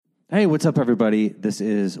Hey, what's up, everybody? This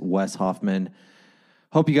is Wes Hoffman.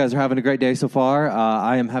 Hope you guys are having a great day so far.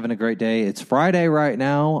 I am having a great day. It's Friday right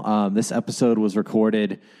now. This episode was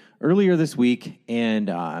recorded earlier this week, and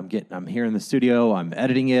I'm here in the studio. I'm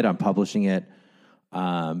editing it. I'm publishing it.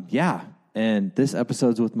 And this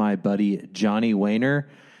episode's with my buddy Johnny Wehner,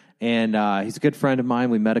 and he's a good friend of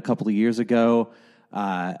mine. We met a couple of years ago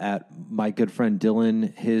at my good friend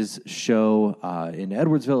Dylan, his show in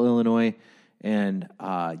Edwardsville, Illinois. And,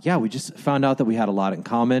 we just found out that we had a lot in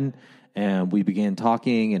common, and we began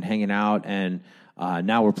talking and hanging out, and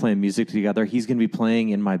now we're playing music together. He's going to be playing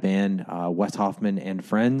in my band, Wes Hoffman and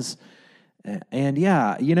Friends. And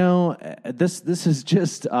this is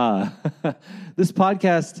just, this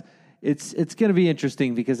podcast, it's going to be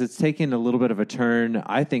interesting because it's taken a little bit of a turn,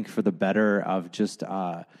 I think, for the better of just,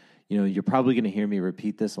 you're probably going to hear me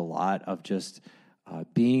repeat this a lot of just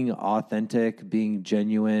being authentic, being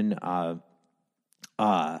genuine,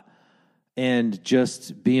 and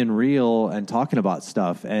just being real and talking about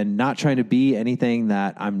stuff and not trying to be anything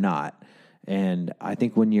that I'm not. And I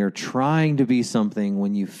think when you're trying to be something,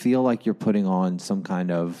 when you feel like you're putting on some kind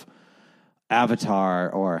of avatar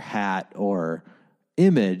or hat or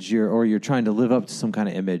image, or you're trying to live up to some kind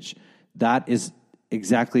of image, that is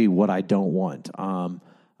exactly what I don't want.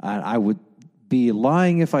 I would be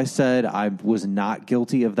lying if I said I was not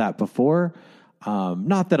guilty of that before.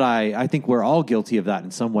 Not that I think we're all guilty of that in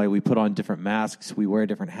some way. We put on different masks, we wear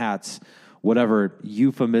different hats, whatever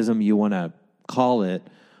euphemism you want to call it.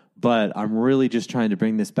 But I'm really just trying to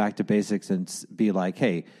bring this back to basics and be like,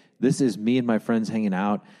 hey, this is me and my friends hanging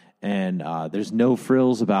out, and there's no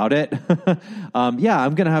frills about it. I'm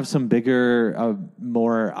going to have some bigger,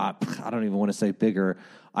 more, I don't even want to say bigger.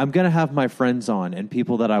 I'm going to have my friends on and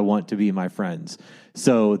people that I want to be my friends.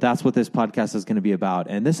 So that's what this podcast is going to be about.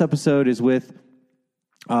 And this episode is with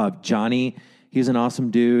Johnny. He's an awesome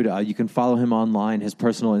dude. You can follow him online. His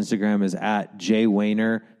personal Instagram is at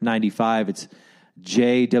jwehner95. It's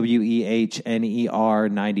JWEHNER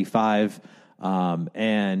 95.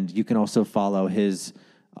 And you can also follow his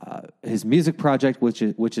music project, which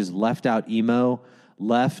is Left Out Emo.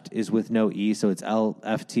 Left is with no E, so it's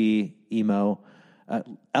LFT Emo.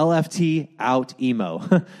 LFT Out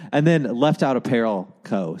Emo. And then Left Out Apparel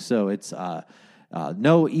Co. So it's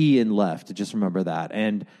no E in left. Just remember that.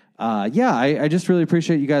 And I just really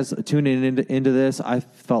appreciate you guys tuning into this. I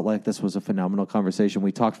felt like this was a phenomenal conversation.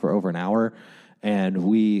 We talked for over an hour, and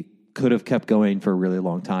we could have kept going for a really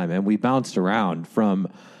long time. And we bounced around from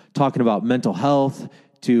talking about mental health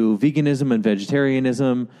to veganism and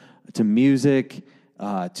vegetarianism to music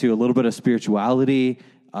to a little bit of spirituality.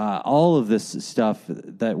 All of this stuff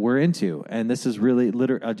that we're into. And this is really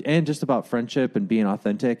and just about friendship and being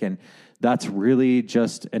authentic. And that's really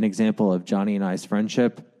just an example of Johnny and I's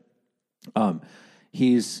friendship.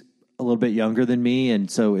 He's a little bit younger than me. And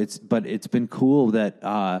so it's been cool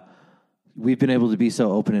that, we've been able to be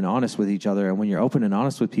so open and honest with each other. And when you're open and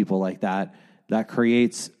honest with people like that, that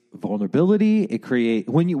creates vulnerability.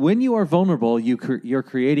 When you are vulnerable, you're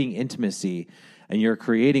creating intimacy. And you're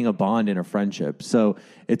creating a bond in a friendship. So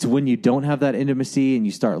it's when you don't have that intimacy and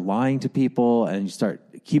you start lying to people and you start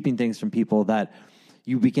keeping things from people that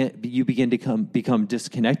you begin to become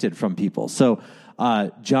disconnected from people. So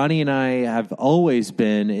Johnny and I have always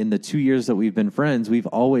been, in the 2 years that we've been friends, we've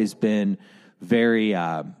always been very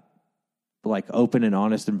open and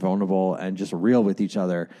honest and vulnerable and just real with each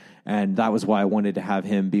other. And that was why I wanted to have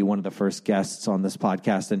him be one of the first guests on this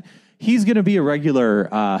podcast. And he's going to be a regular.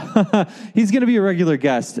 He's going to be a regular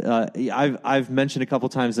guest. I've mentioned a couple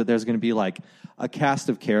times that there's going to be like a cast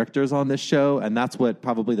of characters on this show, and that's what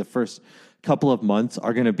probably the first couple of months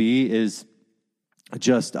are going to be, is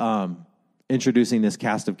just introducing this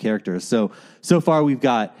cast of characters. So far we've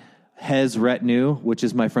got Hez Retinue, which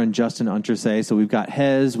is my friend Justin Untersay. So we've got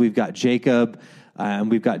Hez, we've got Jacob, and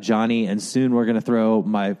we've got Johnny, and soon we're going to throw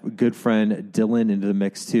my good friend Dylan into the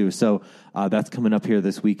mix too. So that's coming up here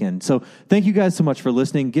this weekend. So thank you guys so much for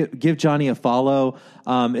listening. Give Johnny a follow.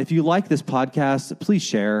 If you like this podcast, please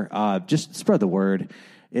share. Just spread the word.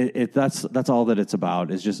 That's all that it's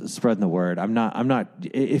about, is just spreading the word. I'm not.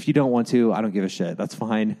 If you don't want to, I don't give a shit. That's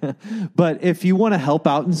fine. But if you want to help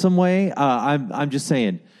out in some way, I'm just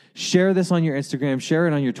saying, share this on your Instagram, share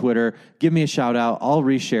it on your Twitter, give me a shout out. I'll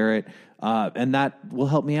reshare it. And that will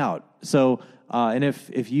help me out. So, and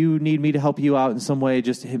if you need me to help you out in some way,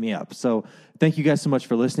 just hit me up. So thank you guys so much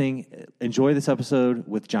for listening. Enjoy this episode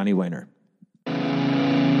with Johnny Wehner.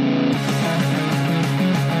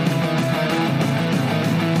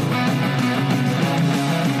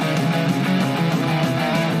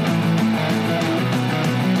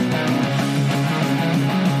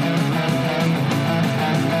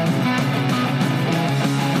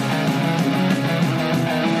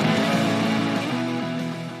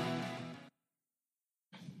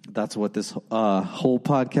 that's what this whole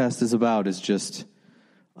podcast is about, is just,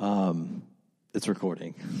 it's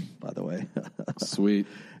recording, by the way. Sweet.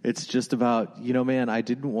 It's just about, man, I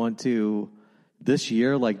didn't want to, this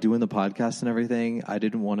year, like doing the podcast and everything, I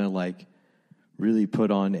didn't want to like really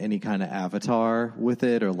put on any kind of avatar with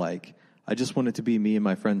it, or like, I just want it to be me and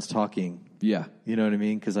my friends talking. Yeah. You know what I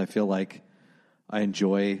mean? Because I feel like I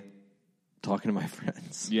enjoy talking to my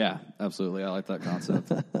friends. Yeah, absolutely. I like that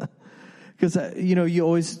concept. Because, you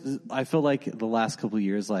always, I feel like the last couple of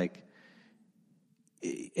years, like,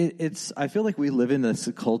 I feel like we live in this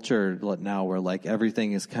culture now where like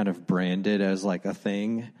everything is kind of branded as like a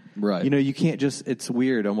thing. Right. You can't just, it's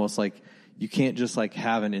weird, almost like you can't just like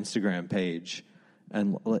have an Instagram page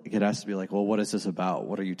and it has to be like, well, what is this about?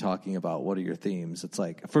 What are you talking about? What are your themes? It's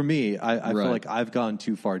like, for me, I feel like I've gone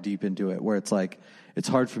too far deep into it where it's like, it's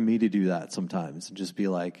hard for me to do that sometimes and just be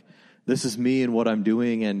like, this is me and what I'm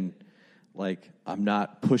doing, and like, I'm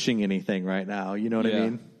not pushing anything right now. You know what I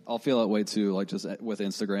mean? I'll feel that way too, like just with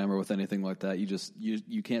Instagram or with anything like that.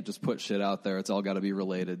 You can't just put shit out there. It's all got to be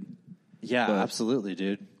related. Yeah, absolutely,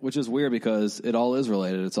 dude. Which is weird because it all is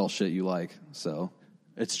related. It's all shit you like. So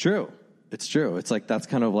it's true. It's true. It's like, that's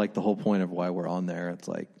kind of like the whole point of why we're on there. It's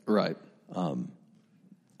like, right.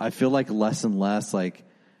 I feel like less and less like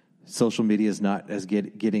social media is not as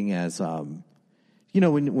getting as, when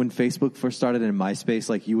Facebook first started in MySpace,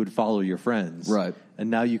 like you would follow your friends. Right. And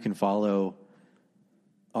now you can follow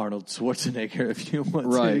Arnold Schwarzenegger if you want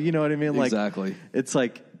to. You know what I mean? Like, exactly. It's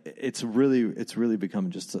like, it's really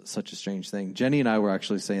become just such a strange thing. Jenny and I were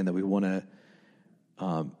actually saying that we want to,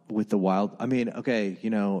 with the wild, I mean, okay,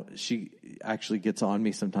 she actually gets on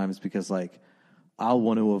me sometimes because like I'll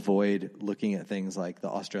want to avoid looking at things like the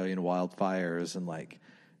Australian wildfires and like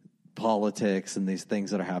politics and these things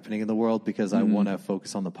that are happening in the world because I want to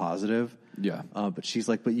focus on the positive. Yeah. But she's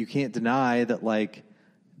like, but you can't deny that like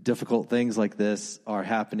difficult things like this are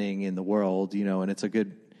happening in the world, and it's a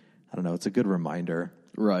good reminder.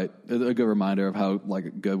 Right. A good reminder of how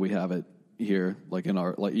like good we have it here, like in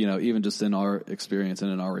our, like, even just in our experience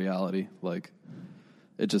and in our reality, like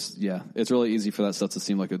it just, it's really easy for that stuff to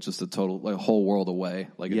seem like it's just a total, like a whole world away.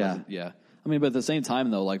 Like, I mean, but at the same time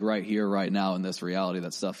though, like right here, right now in this reality,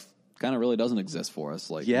 that stuff kind of really doesn't exist for us.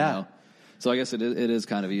 Like, so I guess it is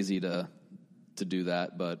kind of easy to do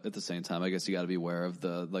that, but at the same time, I guess you got to be aware of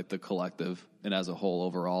the collective and as a whole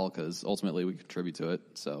overall, because ultimately we contribute to it.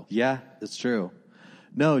 So yeah, it's true.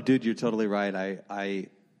 No, dude, you're totally right.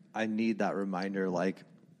 I need that reminder like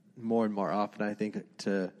more and more often. I think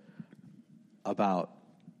about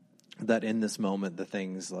that in this moment, the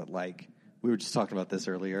things that like we were just talking about this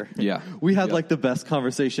earlier. Yeah, we had like the best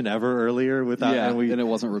conversation ever earlier without, and it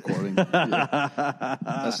wasn't recording. That's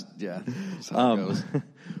how it goes.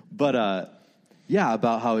 But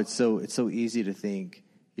about how it's so easy to think,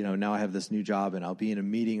 now I have this new job and I'll be in a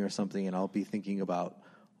meeting or something and I'll be thinking about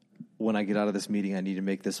when I get out of this meeting, I need to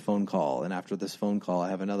make this phone call. And after this phone call, I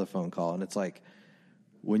have another phone call. And it's like,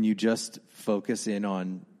 when you just focus in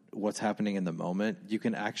on what's happening in the moment, you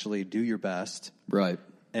can actually do your best. Right.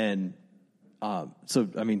 And so,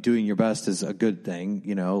 I mean, doing your best is a good thing,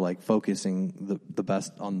 like focusing the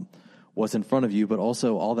best on what's in front of you, but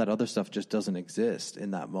also all that other stuff just doesn't exist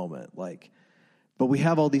in that moment. Like, but we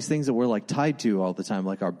have all these things that we're like tied to all the time,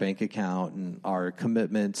 like our bank account and our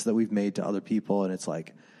commitments that we've made to other people. And it's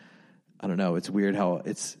like, I don't know. It's weird how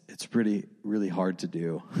it's really hard to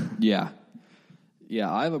do. Yeah.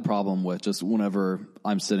 Yeah, I have a problem with just whenever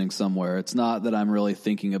I'm sitting somewhere, it's not that I'm really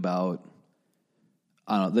thinking about,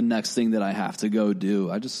 I don't know, the next thing that I have to go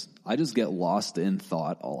do. I just get lost in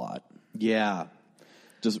thought a lot. Yeah.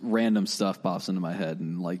 Just random stuff pops into my head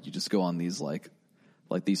and like you just go on these like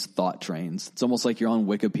these thought trains. It's almost like you're on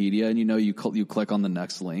Wikipedia and you click on the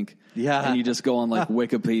next link. Yeah. And you just go on like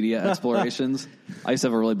Wikipedia explorations. I used to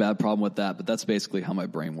have a really bad problem with that, but that's basically how my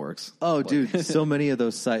brain works. Oh, like, dude, so many of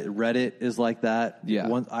those sites. Reddit is like that. Yeah.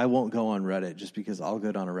 I won't go on Reddit just because I'll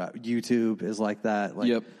go down YouTube is like that. Like,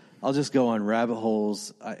 yep. I'll just go on rabbit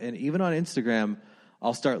holes. And even on Instagram,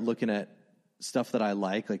 I'll start looking at stuff that I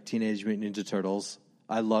like Teenage Mutant Ninja Turtles.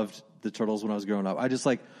 I loved the Turtles when I was growing up.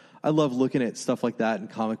 I love looking at stuff like that and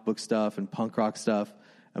comic book stuff and punk rock stuff.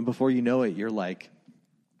 And before you know it, you're like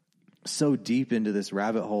so deep into this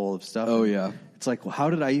rabbit hole of stuff. Oh, yeah. It's like, well,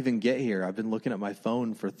 how did I even get here? I've been looking at my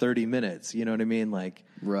phone for 30 minutes. You know what I mean? Like,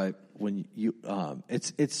 right. When you,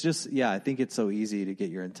 it's just, I think it's so easy to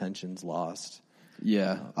get your intentions lost.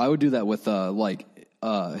 Yeah. I would do that with,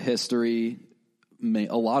 history,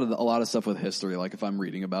 a lot of stuff with history. Like if I'm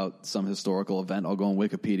reading about some historical event, I'll go on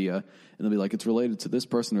Wikipedia and they'll be like, it's related to this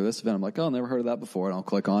person or this event. I'm like, oh, never heard of that before. And I'll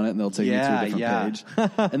click on it and they'll take me to a different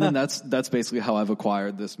page. And then that's basically how I've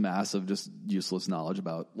acquired this mass of just useless knowledge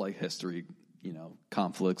about like history,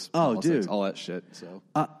 conflicts, politics, all that shit. So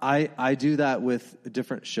I do that with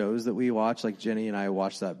different shows that we watch. Like Jenny and I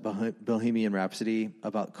watched that Bohemian Rhapsody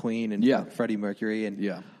about Queen and Freddie Mercury.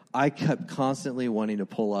 And I kept constantly wanting to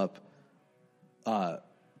pull up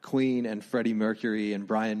Queen and Freddie Mercury and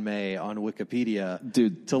Brian May on Wikipedia,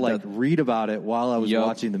 dude, to read about it while I was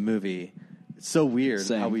watching the movie. It's so weird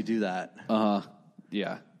how we do that.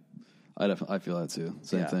 Yeah, I feel that too.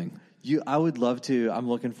 Same thing. I would love to. I'm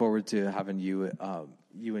looking forward to having you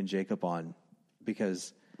and Jacob on,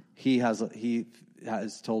 because he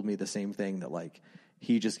has told me the same thing, that like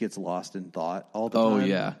he just gets lost in thought all the time. Oh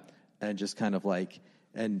yeah, and just kind of like.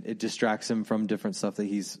 And it distracts him from different stuff that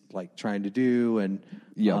he's like trying to do, and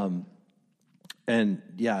and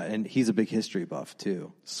he's a big history buff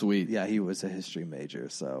too. Sweet, yeah, he was a history major,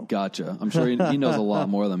 so gotcha. I'm sure he knows a lot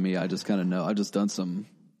more than me. I just kind of know. I've just done some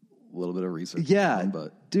little bit of research. Yeah,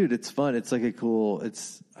 but dude, it's fun. It's like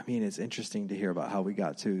it's interesting to hear about how we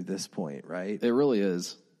got to this point, right? It really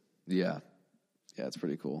is. Yeah, it's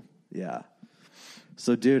pretty cool. Yeah.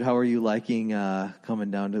 So, dude, how are you liking coming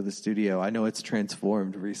down to the studio? I know it's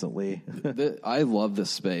transformed recently. I love this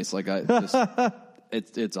space. Like,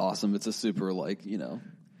 it's awesome. It's a super, like, it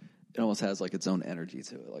almost has like its own energy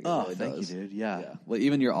to it. Like, it really thank does. you, dude. Yeah. Like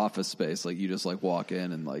even your office space, like you just like walk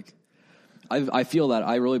in and like, I feel that.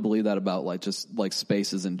 I really believe that about like just like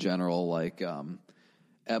spaces in general. Like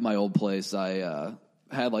at my old place, I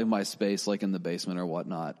had like my space like in the basement or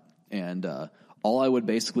whatnot, and all I would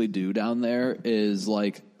basically do down there is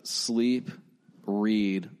like sleep,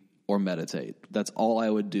 read, or meditate. That's all I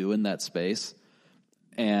would do in that space.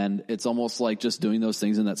 And it's almost like just doing those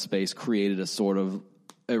things in that space created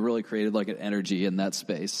it really created like an energy in that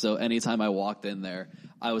space. So anytime I walked in there,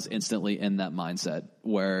 I was instantly in that mindset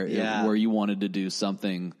where you wanted to do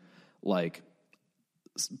something like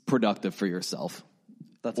productive for yourself.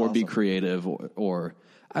 That's or awesome. Be creative or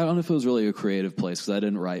I don't know if it was really a creative place, because I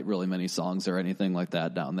didn't write really many songs or anything like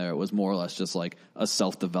that down there. It was more or less just like a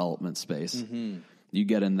self-development space. Mm-hmm. You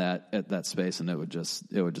get in at that space and it would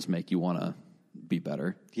just make you want to be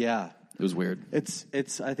better. Yeah. It was weird. I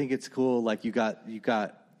think it's cool. Like you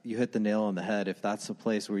hit the nail on the head. If that's a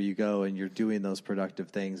place where you go and you're doing those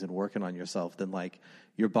productive things and working on yourself, then like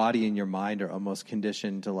your body and your mind are almost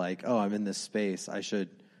conditioned to like, oh, I'm in this space, I should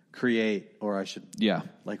create, or I should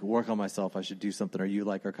like work on myself, I should do something. Or you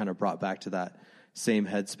like are kind of brought back to that same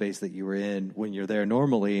headspace that you were in when you're there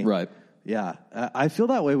normally. Right. Yeah. I feel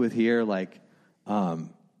that way with here, like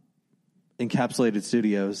Encapsulated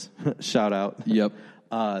Studios, shout out. Yep.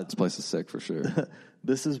 This place is sick for sure.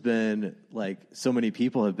 This has been like, so many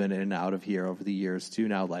people have been in and out of here over the years too.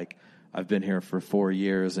 Now, like I've been here for 4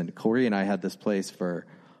 years, and Corey and I had this place for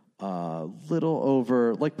little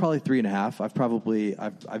over, like probably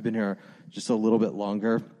 3.5. I've been here just a little bit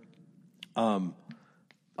longer. But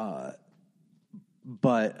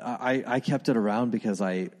I kept it around because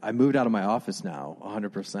I moved out of my office now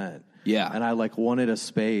 100%. Yeah. And I like wanted a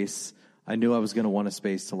space. I knew I was going to want a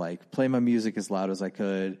space to like play my music as loud as I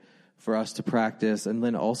could, for us to practice, and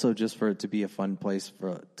then also just for it to be a fun place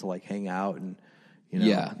to like hang out. And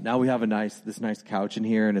now we have this nice couch in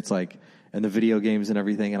here, and it's like, and the video games and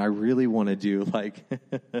everything. And I really want to do like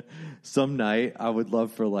some night I would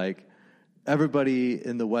love for like everybody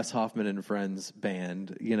in the Wes Hoffman and Friends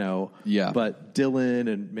band, but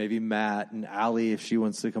Dylan and maybe Matt and Allie, if she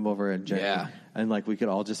wants to come over, and Jenny, and like we could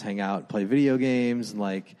all just hang out and play video games. And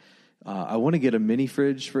like I want to get a mini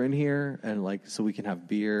fridge for in here, and like so we can have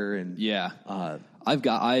beer and I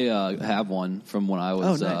have one from when I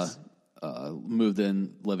was nice. Moved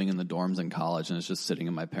in, living in the dorms in college, and it's just sitting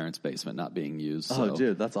in my parents' basement, not being used. So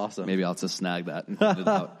dude, that's awesome. Maybe I'll just snag that and put it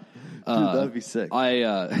out. Dude, that'd be sick.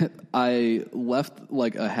 I left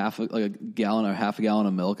like half a gallon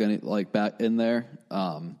of milk back in there.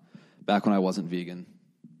 Back when I wasn't vegan.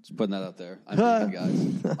 Just putting that out there. I'm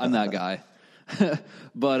vegan, guys. I'm that guy.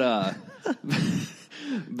 But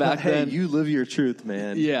back then, you live your truth,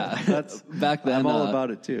 man. Yeah, that's back then. I'm all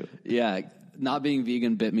about it too. Yeah. Not being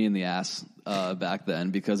vegan bit me in the ass back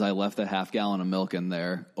then, because I left a half gallon of milk in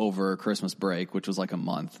there over Christmas break, which was like a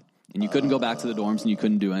month. And you couldn't go back to the dorms and you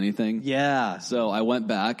couldn't do anything. Yeah. So I went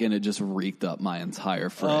back and it just reeked up my entire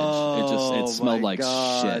fridge. It smelled like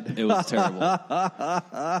shit. It was terrible.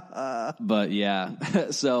 But yeah.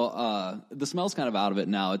 So the smell's kind of out of it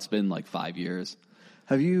now. It's been like 5 years.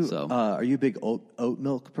 Have you, are you a big oat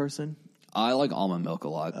milk person? I like almond milk a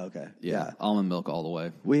lot. Okay. Yeah. Almond milk all the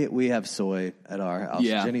way. We have soy at our house.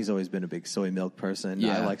 Yeah. Jenny's always been a big soy milk person.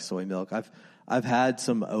 Yeah. I like soy milk. I've had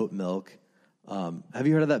some oat milk. Have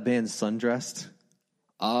you heard of that band Sundressed?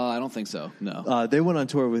 I don't think so. No. They went on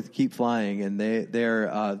tour with Keep Flying, and they're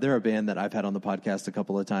a band that I've had on the podcast a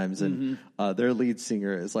couple of times, and their lead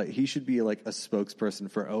singer is like, he should be like a spokesperson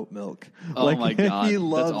for oat milk. Oh like, my God, he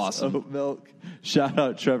loves that's awesome. oat milk. Shout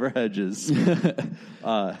out Trevor Hedges.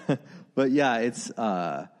 But yeah, it's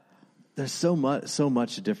there's so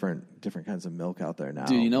much different kinds of milk out there now.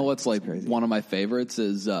 Dude, you know what's like crazy. one of my favorites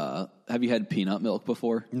is have you had peanut milk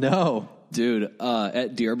before? No. Dude,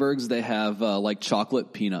 at Dierberg's they have like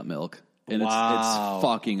chocolate peanut milk, and Wow. it's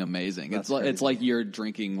fucking amazing. That's It's like you're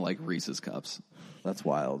drinking like Reese's cups. That's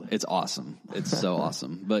wild. It's awesome. It's so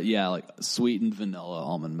awesome. But yeah, like sweetened vanilla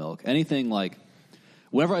almond milk. Anything like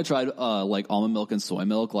whenever I tried like almond milk and soy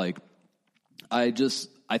milk, like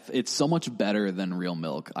it's so much better than real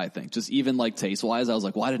milk, I think. Just even like taste wise, I was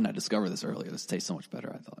like, why didn't I discover this earlier? This tastes so much better,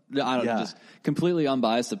 I thought. I don't know, just completely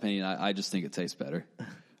unbiased opinion. I just think it tastes better.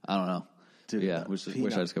 I don't know. Dude, yeah, wish I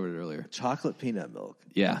discovered it earlier. Chocolate peanut milk.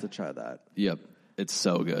 Yeah. I have to try that. Yep. It's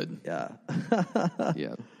so good. Yeah.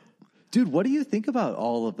 Yeah. Dude, what do you think about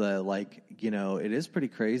all of the, like, you know, it is pretty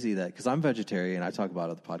crazy that, because I'm vegetarian, I talk about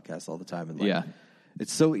it on the podcast all the time. And like, Yeah.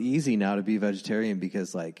 it's so easy now to be vegetarian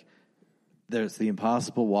because, like, there's the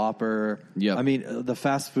Impossible Whopper. Yep. I mean, the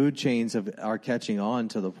fast food chains are catching on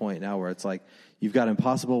to the point now where it's like, you've got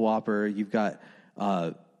Impossible Whopper, you've got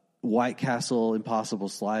White Castle Impossible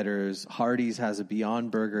Sliders. Hardee's has a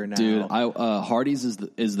Beyond Burger now. Dude, Hardee's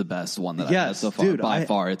is the best one that I've had so far. Dude, by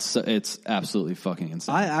far, it's absolutely fucking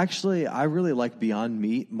insane. I really like Beyond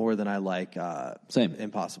Meat more than I like Same.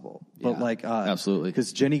 Impossible. Yeah, But like absolutely.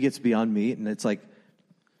 because Jenny gets Beyond Meat, and it's like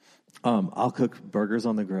I'll cook burgers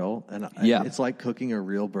on the grill, and Yeah. it's like cooking a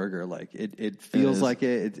real burger. Like it feels is. like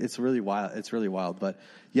it. It's really wild. It's really wild. But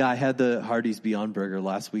yeah, I had the Hardee's Beyond Burger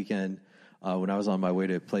last weekend. When I was on my way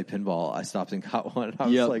to play pinball, I stopped and got one. I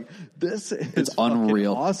was like, "This is It's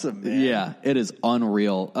unreal, awesome, man!" Yeah, it is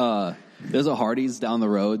unreal. There's a Hardee's down the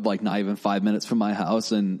road, like not even 5 minutes from my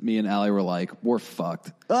house, and me and Allie were like, "We're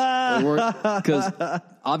fucked," because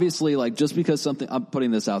obviously, like, just because I'm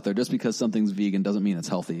putting this out there, just because something's vegan doesn't mean it's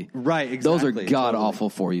healthy, Right, Those are exactly, god totally. awful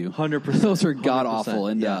for you. 100%, Those are god awful,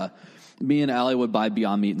 100%, and yeah. me and Allie would buy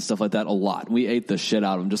Beyond Meat and stuff like that a lot. We ate the shit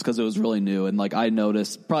out of them just because it was really new. And like I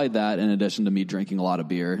noticed probably that in addition to me drinking a lot of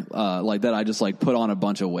beer, like that I just like put on a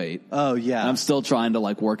bunch of weight. Oh yeah. And I'm still trying to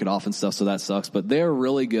like work it off and stuff. So that sucks, but they're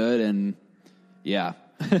really good. And yeah.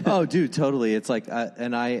 Oh dude, totally. It's like,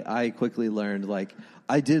 I quickly learned, like,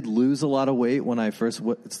 I did lose a lot of weight when I first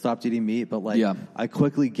stopped eating meat, but like Yeah. I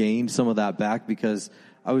quickly gained some of that back because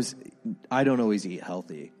I don't always eat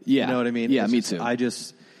healthy. Yeah. You know what I mean? Yeah, It's me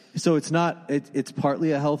just- too. So it's not, it's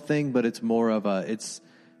partly a health thing, but it's more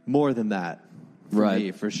more than that for Right.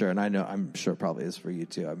 me, for sure. And I'm sure it probably is for you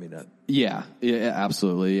too. I mean, Yeah,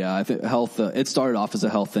 absolutely. Yeah, I think health. It started off as a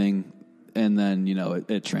health thing, and then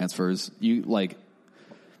it transfers. You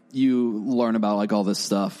learn about like all this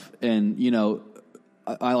stuff, and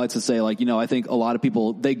I like to say like I think a lot of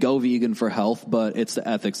people they go vegan for health, but it's the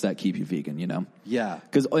ethics that keep you vegan. yeah.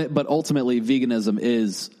 But ultimately, veganism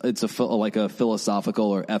it's a philosophical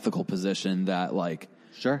or ethical position that like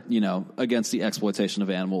Sure. against the exploitation of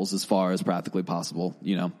animals as far as practically possible.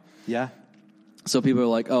 Yeah. So people are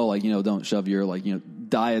like, oh, like, don't shove your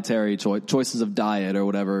dietary choices of diet or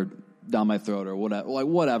whatever down my throat or whatever, like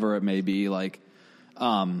whatever it may be. Like,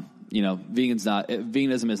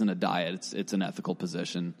 veganism isn't a diet. It's an ethical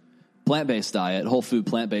position. Plant-based diet, whole food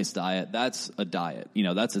plant-based diet, that's a diet.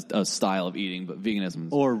 That's a style of eating, but veganism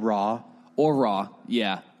Or raw. or raw,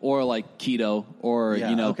 yeah, or like keto, or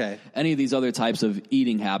okay. any of these other types of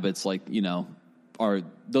eating habits, like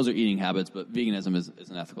those are eating habits, but veganism is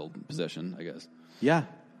an ethical position, I guess. Yeah.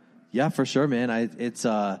 Yeah, for sure, man.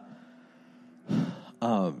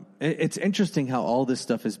 It's interesting how all this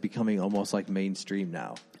stuff is becoming almost like mainstream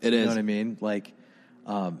now. It You is. know what I mean? Like,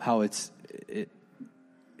 how it's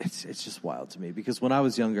just wild to me because when I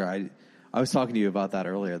was younger, I was talking to you about that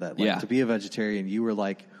earlier, that like, Yeah. to be a vegetarian, you were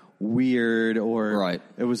like weird or Right.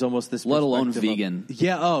 it was almost this Let alone perspective of- vegan.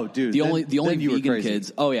 Yeah. Oh, dude. The only you were vegan crazy.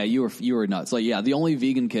 kids. Oh yeah, you were nuts. Like yeah, the only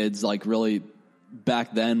vegan kids like really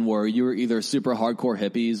back then were you were either super hardcore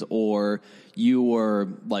hippies or you were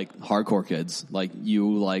like hardcore kids. Like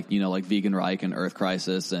you like Vegan Reich and Earth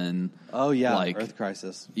Crisis and Oh yeah. like Earth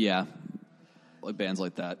Crisis. yeah, like bands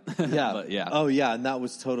like that. Yeah. but yeah. Oh yeah. And that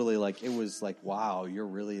was totally like, it was like, wow, you're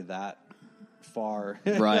really that far,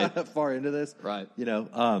 Right. far into this. Right. Like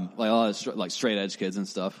Like a lot of like straight edge kids and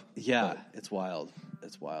stuff. yeah, it's wild.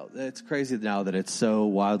 It's wild. It's crazy now that it's so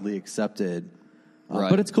wildly accepted. Right.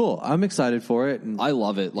 But it's cool. I'm excited for it. And I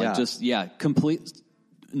love it. Like, complete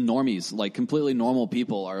normies, like completely normal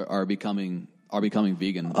people are becoming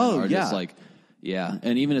vegan. Oh, are yeah. Just like, yeah.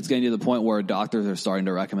 And even it's getting to the point where doctors are starting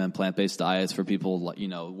to recommend plant-based diets for people, you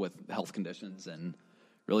know, with health conditions and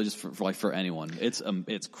really just for anyone. It's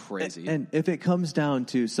crazy. And if it comes down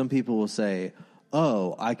to, some people will say,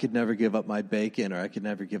 oh, I could never give up my bacon, or I could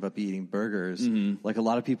never give up eating burgers. Like, a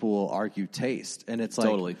lot of people will argue taste. And it's like,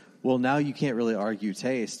 Totally. well, now you can't really argue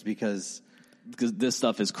taste because this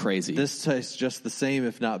stuff is crazy. this tastes just the same,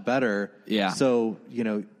 if not better. Yeah. So, you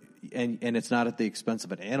know, and it's not at the expense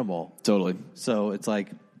of an animal. Totally. So it's like,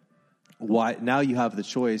 why now you have the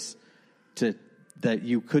choice that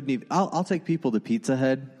you couldn't even. I'll take people to Pizza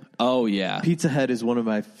Hut. Oh, yeah. Pizza Hut is one of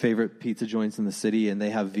my favorite pizza joints in the city, and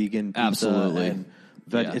they have vegan pizza. Absolutely. And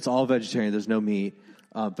Yeah. It's all vegetarian. There's no meat,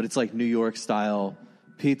 but it's like New York style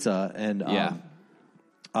pizza. And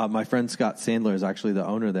my friend Scott Sandler is actually the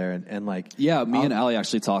owner there, and like, yeah, me and Allie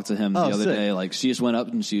actually talked to him the other sick. day. Like, she just went up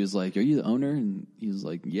and she was like, "Are you the owner?" And he was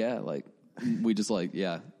like, "Yeah." Like, we just like,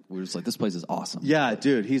 yeah, we're just like, this place is awesome. yeah,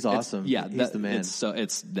 dude, he's awesome. Yeah, he's the man.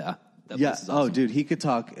 That Yeah. place is awesome. Oh, dude, he could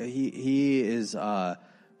talk. He is.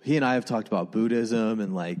 He and I have talked about Buddhism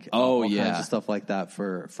and like all kinds of stuff like that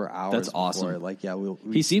for hours. That's before. awesome. Like, yeah,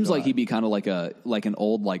 he seems like he'd be kind of like an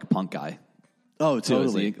old like punk guy. Oh,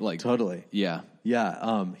 totally. Like, totally. Yeah.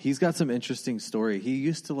 Yeah. He's got some interesting story. He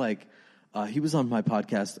used to like. He was on my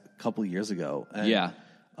podcast a couple years ago. And, Yeah.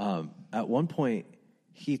 At one point,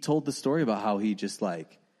 he told the story about how he just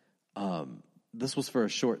like. This was for a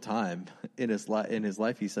short time in his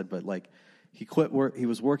life. He said, but like. He quit work. He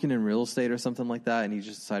was working in real estate or something like that, and he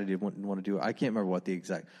just decided he wouldn't want to do it. I can't remember what the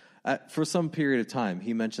exact. For some period of time,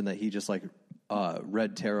 he mentioned that he just like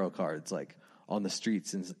read tarot cards like on the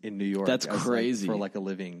streets in New York. That's crazy. For like a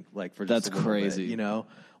living, like for That's just a little crazy. bit, you know,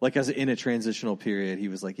 like as in a transitional period. He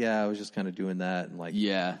was like, yeah, I was just kind of doing that, and like,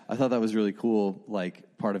 Yeah. I thought that was really cool.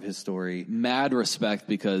 Like part of his story. Mad respect,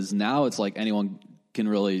 because now it's like anyone can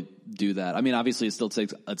really do that. I mean, obviously, it still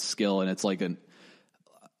takes a skill, and it's like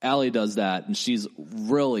Allie does that, and she's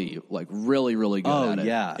really good at it.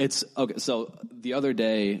 Yeah. It's okay. So the other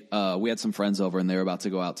day, we had some friends over, and they were about to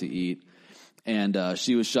go out to eat, and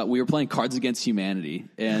she was we were playing Cards Against Humanity,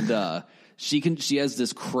 and she has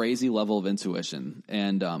this crazy level of intuition,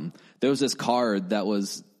 and there was this card that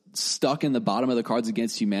was stuck in the bottom of the Cards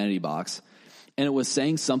Against Humanity box, and it was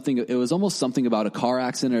saying something. It was almost something about a car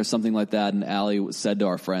accident or something like that. And Allie said to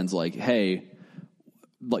our friends, like, "Hey,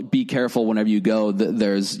 like, be careful whenever you go.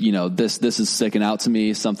 There's, you know, this is sticking out to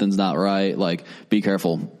me. Something's not right. Like, be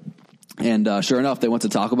careful." And sure enough, they went to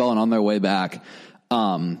Taco Bell, and on their way back,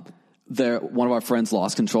 one of our friends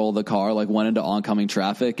lost control of the car, like went into oncoming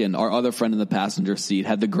traffic, and our other friend in the passenger seat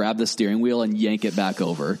had to grab the steering wheel and yank it back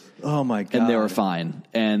over. Oh my god! And they were fine.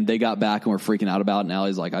 And they got back and were freaking out about it. And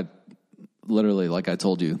Allie's like, I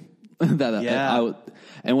told you that. Yeah.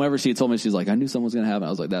 And whenever she told me, she's like, I knew something was going to happen.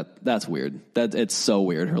 I was like, that's weird. It's so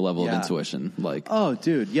weird. Her level of intuition. Like, oh,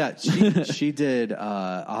 dude. Yeah. She did.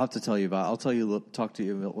 I'll have to tell you talk to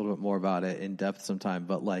you a little bit more about it in depth sometime.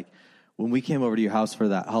 But like when we came over to your house for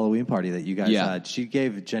that Halloween party that you guys had, she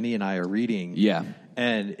gave Jenny and I a reading. Yeah.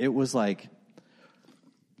 And it was like,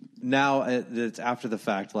 now it's after the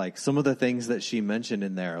fact, like some of the things that she mentioned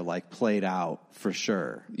in there, like played out for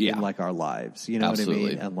sure in like our lives, you know Absolutely.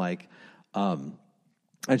 what I mean? And like,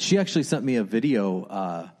 and she actually sent me a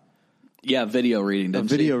video, video reading. a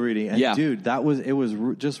video reading. And dude, it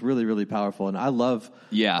was just really, really powerful. And I love,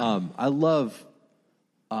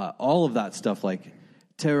 all of that stuff, like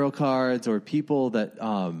tarot cards or people that,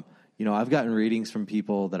 you know, I've gotten readings from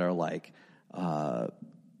people that are like,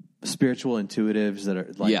 spiritual intuitives that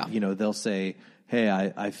are like, you know, they'll say, hey,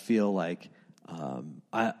 I feel like,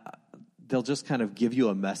 they'll just kind of give you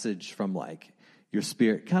a message from like your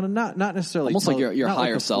spirit, kind of not necessarily almost like your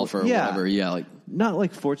higher self or whatever. Yeah. Like not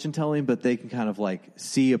like fortune telling, but they can kind of like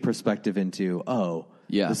see a perspective into,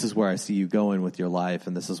 this is where I see you going with your life.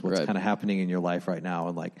 And this is what's kind of happening in your life right now.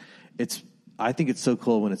 And like, I think it's so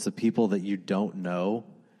cool when it's the people that you don't know.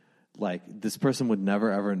 Like this person would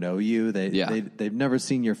never ever know you. They've never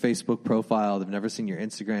seen your Facebook profile. They've never seen your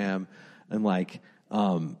Instagram, and like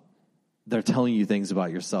they're telling you things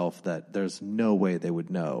about yourself that there's no way they would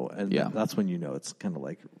know. And that's when you know it's kind of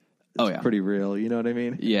like pretty real. You know what I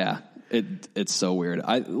mean? Yeah, it's so weird.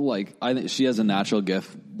 I think she has a natural gift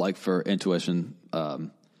like for intuition,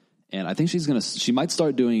 and I think she might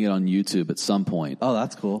start doing it on YouTube at some point. Oh,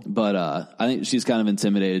 that's cool. But I think she's kind of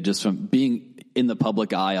intimidated just from being in the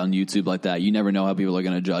public eye on YouTube like that. You never know how people are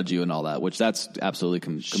going to judge you and all that, which that's absolutely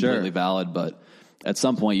completely valid. But at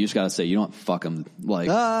some point you just got to say, you don't fuck them. Like,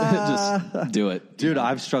 just do it. Dude,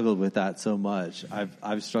 I've struggled with that so much.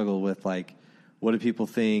 I've struggled with like, what do people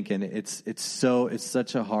think? And it's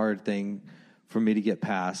such a hard thing for me to get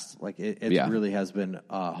past. Like it really has been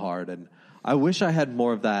hard. And I wish I had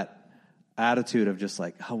more of that attitude of just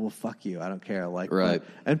like, oh, well, fuck you. I don't care. Like, right.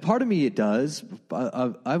 And part of me, it does.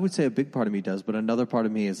 I would say a big part of me does, but another part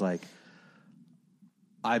of me is like,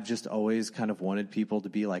 I've just always kind of wanted people to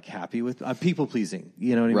be like happy with people pleasing.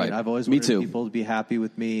 You know what I mean? I've always wanted people to be happy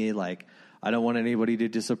with me. Like, I don't want anybody to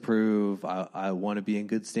disapprove. I want to be in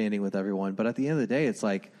good standing with everyone. But at the end of the day, it's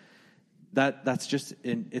like it's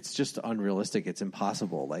just unrealistic. It's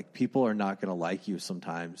impossible. Like, people are not going to like you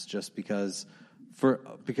sometimes just because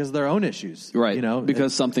of their own issues. Right. You know,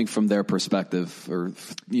 because something from their perspective, or,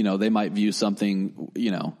 you know, they might view something,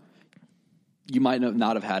 you know, you might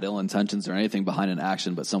not have had ill intentions or anything behind an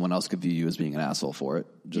action, but someone else could view you as being an asshole for it.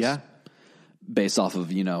 Just based off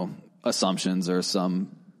of, you know, assumptions or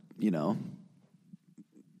some, you know,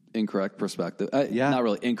 incorrect perspective. Not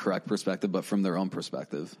really incorrect perspective, but from their own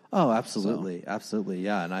perspective. Oh, absolutely. Absolutely.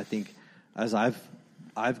 Yeah. And I think as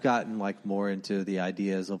I've gotten like more into the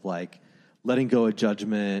ideas of like letting go of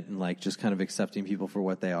judgment and like just kind of accepting people for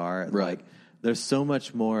what they are. Right. Like, there's so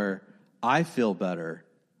much more. I feel better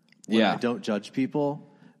when I don't judge people,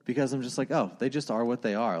 because I'm just like, oh, they just are what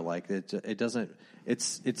they are. Like, it doesn't,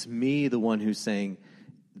 it's me, the one who's saying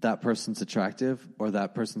that person's attractive or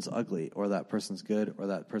that person's ugly or that person's good or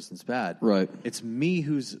that person's bad. Right. It's me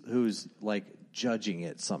who's like judging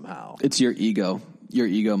it somehow. It's your ego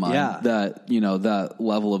mind. Yeah. That, you know, that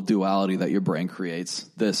level of duality that your brain creates.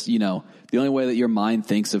 This, you know, the only way that your mind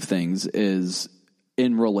thinks of things is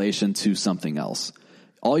in relation to something else.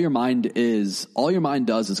 All your mind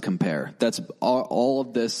does is compare. That's all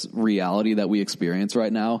of this reality that we experience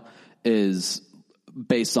right now is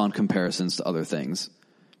based on comparisons to other things.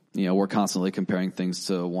 You know, we're constantly comparing things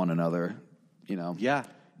to one another, you know. Yeah,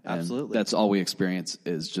 absolutely. And that's all we experience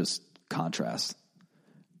is just contrast.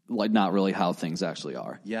 Like, not really how things actually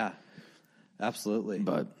are. Yeah, absolutely.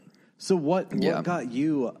 But so what got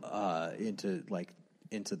you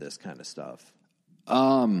into this kind of stuff?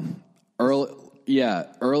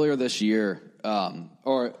 Earlier this year,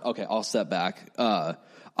 I'll step back. I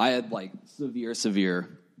had like severe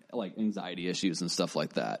like anxiety issues and stuff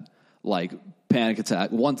like that. Like panic attack.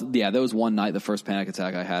 There was one night, the first panic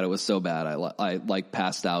attack I had, it was so bad. I like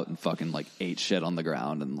passed out and fucking like ate shit on the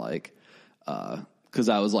ground and like, cause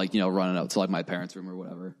I was like, you know, running up to like my parents' room or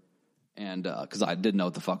whatever. And, cause I didn't know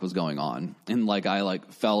what the fuck was going on. And like, I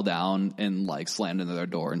like fell down and like slammed into their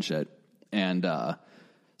door and shit. And,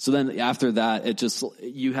 so then after that, it just,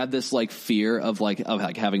 you had this like fear of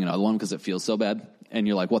having another one because it feels so bad. And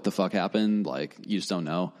you're like, what the fuck happened? Like, you just don't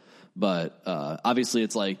know. But obviously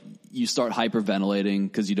it's like you start hyperventilating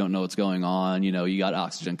because you don't know what's going on. You know, you got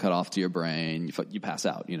oxygen cut off to your brain. You pass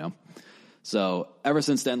out, you know. So ever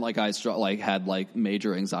since then, like I had like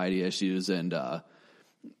major anxiety issues. And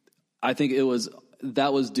I think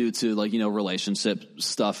that was due to like, you know, relationship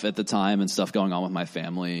stuff at the time and stuff going on with my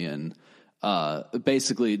family. And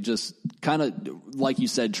basically just kind of, like you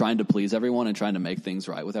said, trying to please everyone and trying to make things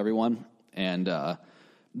right with everyone. And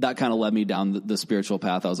that kind of led me down the spiritual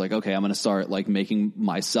path. I was like, okay, I'm going to start like making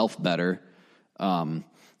myself better. And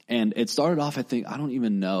it started off, I don't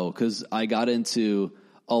even know, because I got into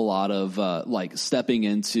a lot of like stepping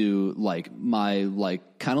into like my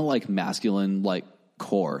like kind of like masculine like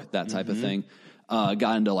core, that type of thing.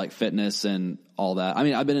 Got into like fitness and all that. I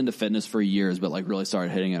mean, I've been into fitness for years, but like really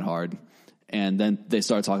started hitting it hard. And then they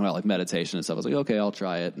started talking about like meditation and stuff. I was like, okay, I'll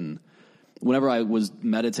try it. And whenever I was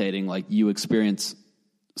meditating, like you experience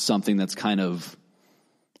something that's kind of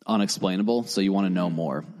unexplainable. So you want to know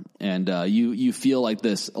more. And you feel like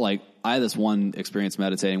this, like I had this one experience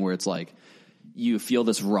meditating where it's like you feel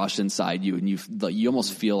this rush inside you and you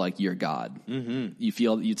almost feel like you're God. Mm-hmm.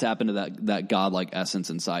 You tap into that God-like essence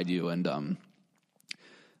inside you. And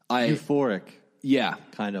euphoric. Yeah.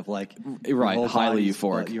 Kind of like. Right. Highly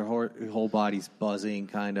euphoric. Your whole body's buzzing,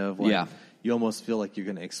 kind of. Like, yeah. You almost feel like you're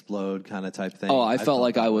going to explode, kind of type thing. Oh, I felt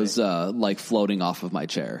like I was like floating off of my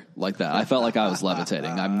chair like that. I felt like I was levitating.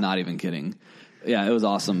 I'm not even kidding. Yeah, it was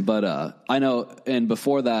awesome. But I know, and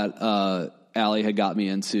before that, Allie had got me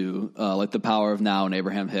into like The Power of Now and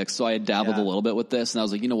Abraham Hicks. So I had dabbled a little bit with this, and I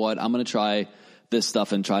was like, you know what? I'm going to try this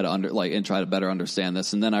stuff and try to better understand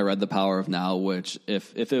this. And then I read The Power of Now, which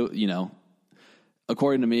if it, you know,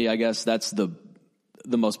 according to me, I guess that's the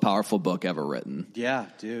most powerful book ever written. Yeah,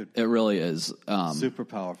 dude. It really is. Super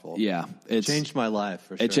powerful. Yeah. It changed my life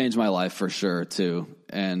for sure. It changed my life for sure too.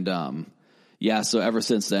 And, yeah, so ever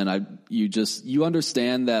since then, you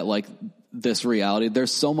understand that like this reality.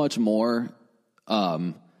 There's so much more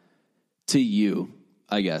to you,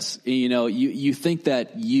 I guess. You know, you think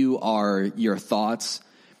that you are your thoughts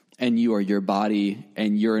and you are your body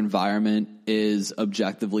and your environment is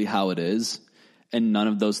objectively how it is, and none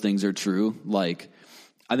of those things are true. Like,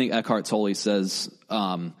 I think Eckhart Tolle says,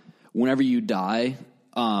 whenever you die,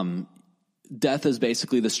 death is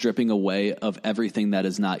basically the stripping away of everything that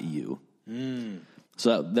is not you.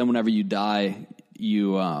 So then whenever you die,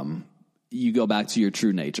 you go back to your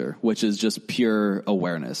true nature, which is just pure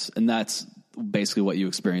awareness. And that's basically what you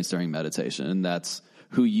experience during meditation. And that's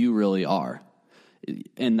who you really are.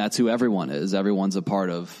 And that's who everyone is. Everyone's a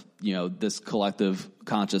part of, you know, this collective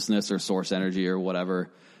consciousness or source energy or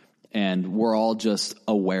whatever. And we're all just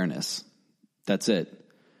awareness. That's it.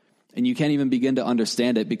 And you can't even begin to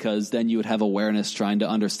understand it, because then you would have awareness trying to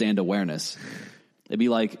understand awareness. It'd be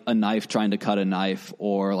like a knife trying to cut a knife,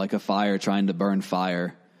 or like a fire trying to burn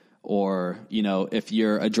fire. Or, you know, if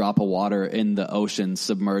you're a drop of water in the ocean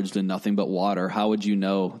submerged in nothing but water, how would you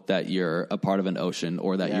know that you're a part of an ocean,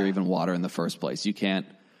 or that you're even water in the first place? You can't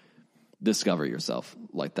discover yourself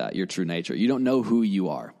like that, your true nature. You don't know who you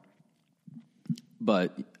are,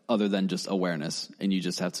 but other than just awareness, and you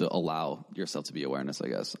just have to allow yourself to be awareness, I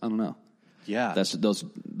guess. I don't know. Yeah.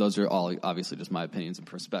 Those are all obviously just my opinions and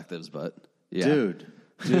perspectives, but yeah. Dude.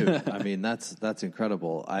 I mean, that's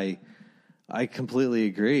incredible. I completely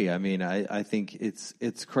agree. I mean, I think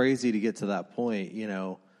it's crazy to get to that point, you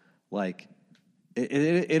know, like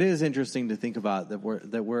it is interesting to think about that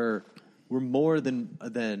we're more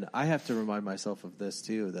than I have to remind myself of this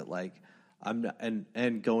too, that like I'm not,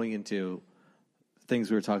 and going into things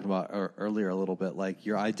we were talking about earlier a little bit, like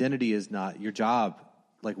your identity is not your job.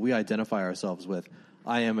 Like we identify ourselves with,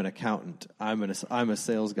 I am an accountant. I'm a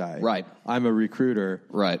sales guy. Right. I'm a recruiter.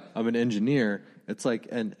 Right. I'm an engineer. It's like,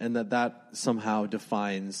 and that somehow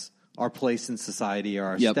defines our place in society, or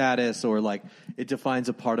our status, or like it defines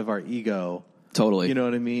a part of our ego. Totally. You know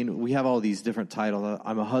what I mean? We have all these different titles.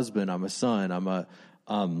 I'm a husband. I'm a son. I'm a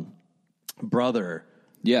brother.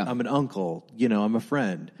 Yeah. I'm an uncle. You know, I'm a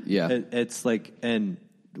friend. Yeah. It's like, and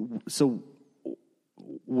so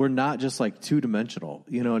we're not just like two-dimensional.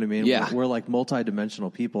 You know what I mean? Yeah. We're like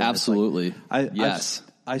multi-dimensional people. Absolutely. Yes.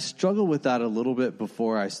 I struggled with that a little bit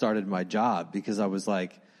before I started my job, because I was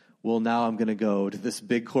like, well, now I'm going to go to this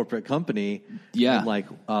big corporate company. Yeah. And like,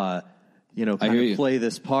 you know, kind of play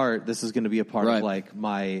this part. This is going to be a part of like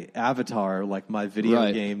my avatar, like my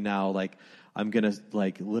video game now. Like I'm going to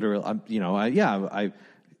like literally, I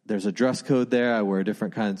there's a dress code there. I wear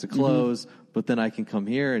different kinds of clothes, but then I can come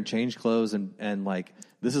here and change clothes and like,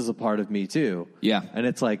 this is a part of me too. Yeah. And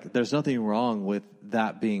it's like, there's nothing wrong with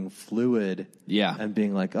that being fluid. Yeah. And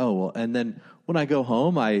being like, oh, well, and then when I go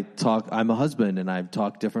home, I'm a husband, and I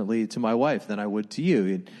talk differently to my wife than I would to you.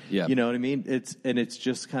 And, you know what I mean? It's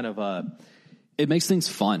just kind of it makes things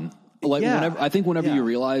fun. Like whenever you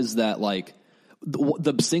realize that, like,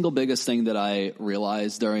 the single biggest thing that I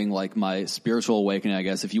realized during like my spiritual awakening, I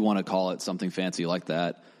guess, if you want to call it something fancy like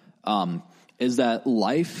that, is that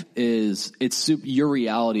life your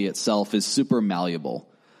reality itself is super malleable.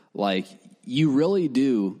 Like you really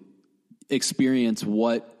do experience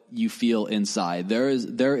what you feel inside. There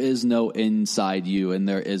is no inside you, and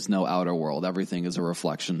there is no outer world. Everything is a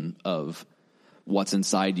reflection of what's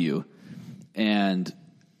inside you. And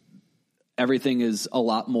everything is a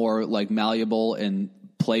lot more like malleable and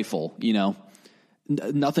playful, you know.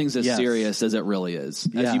 Nothing's as serious as it really is.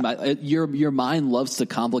 Your mind loves to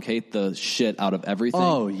complicate the shit out of everything.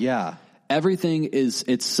 Oh, yeah. Everything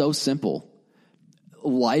it's so simple.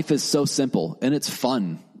 Life is so simple, and it's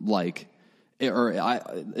fun. Like,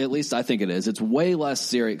 at least I think it is. It's way less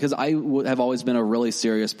serious, because I have always been a really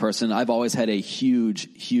serious person. I've always had a huge,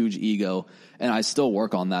 huge ego, and I still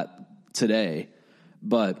work on that today.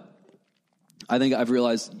 But I think I've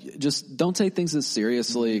realized, just don't take things as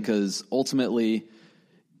seriously, because ultimately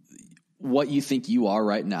what you think you are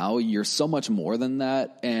right now, you're so much more than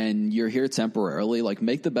that, and you're here temporarily. Like,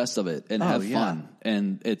 make the best of it and have fun.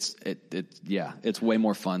 And it's way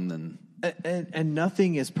more fun than and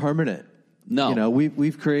nothing is permanent. No. You know,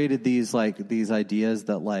 we've created these ideas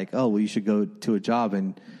that like, oh, well, you should go to a job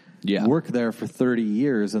and work there for 30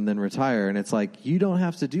 years and then retire. And it's like, you don't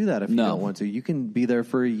have to do that if you don't want to. You can be there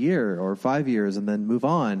for a year or 5 years and then move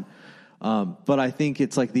on. But I think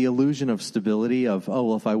it's like the illusion of stability of, oh,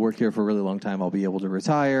 well, if I work here for a really long time, I'll be able to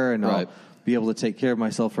retire and I'll be able to take care of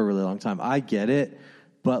myself for a really long time. I get it.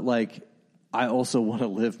 But like, I also want to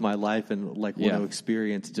live my life and like want to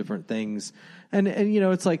experience different things. And, you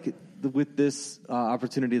know, it's like with this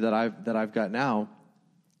opportunity that I've got now,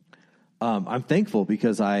 I'm thankful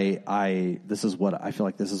because this is what I feel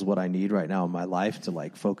like this is what I need right now in my life to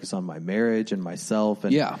like focus on my marriage and myself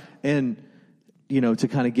and to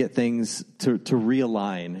kind of get things to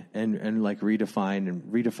realign and like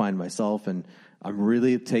redefine myself. And I'm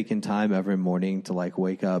really taking time every morning to like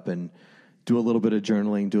wake up and do a little bit of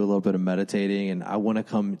journaling, do a little bit of meditating. And I want to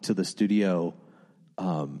come to the studio,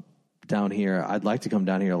 down here. I'd like to come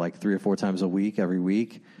down here like 3 or 4 times a week, every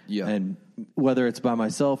week. Yeah. And whether it's by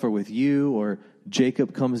myself or with you, or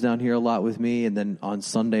Jacob comes down here a lot with me. And then on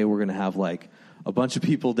Sunday, we're going to have like a bunch of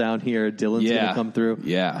people down here. Dylan's going to come through.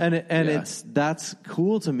 Yeah. And that's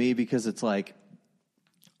cool to me because it's like,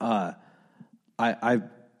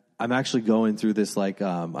 I'm actually going through this, like,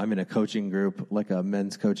 I'm in a coaching group, like a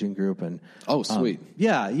men's coaching group. And oh, sweet.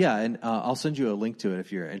 Yeah. And I'll send you a link to it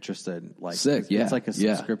if you're interested. Like, sick. It's like a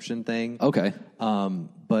subscription thing. Okay.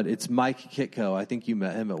 But it's Mike Kitko. I think you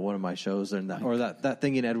met him at one of my shows that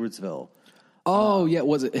thing in Edwardsville. Oh, yeah.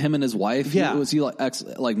 Was it him and his wife? Yeah. Was he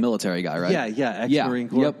like military guy, right? Yeah. Ex-Marine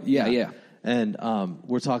Corps. Yep. Yeah. And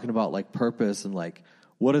we're talking about like purpose and like,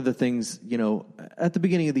 what are the things, at the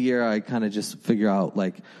beginning of the year, I kind of just figure out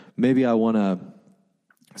like, maybe I want to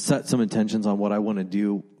set some intentions on what I want to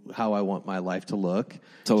do, how I want my life to look.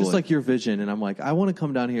 Totally. Just like your vision. And I'm like, I want to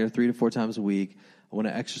come down here 3 to 4 times a week. I want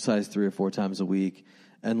to exercise 3 or 4 times a week.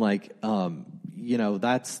 And like,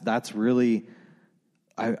 that's really,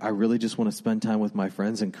 I really just want to spend time with my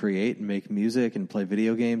friends and create and make music and play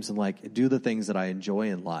video games and like do the things that I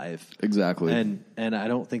enjoy in life. Exactly. And I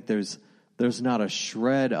don't think there's not a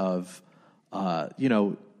shred of,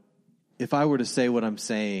 if I were to say what I'm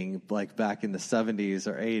saying, like back in the 70s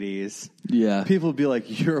or 80s, people would be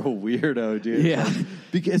like, "You're a weirdo, dude." Yeah,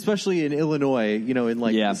 like, especially in Illinois, in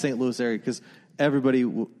like the St. Louis area, because everybody,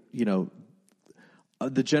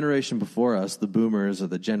 the generation before us, the boomers or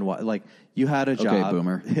the Gen Y, like you had a job. Okay,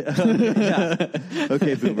 boomer.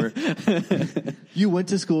 Okay, boomer. You went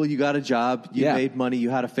to school, you got a job, you made money,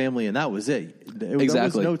 you had a family, and that was it. There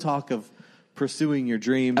was no talk of pursuing your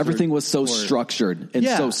dreams. Everything was so structured and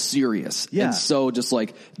so serious and so just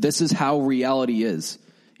like, this is how reality is.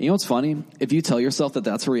 You know what's funny? If you tell yourself that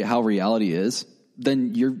that's how reality is,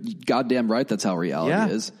 then you're goddamn right that's how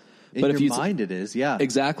reality is. But if your mind it is,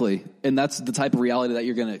 Exactly. And that's the type of reality that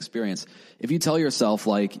you're going to experience. If you tell yourself,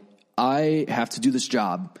 like, I have to do this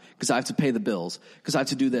job because I have to pay the bills, because I have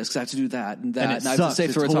to do this, because I have to do that, and I have to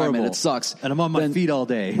save for retirement. Horrible. It sucks. And I'm on my feet all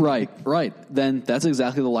day. Right. Then that's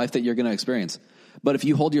exactly the life that you're going to experience. But if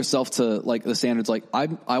you hold yourself to, like, the standards, like,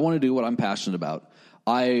 I want to do what I'm passionate about.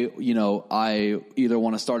 I either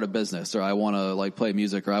want to start a business, or I want to, like, play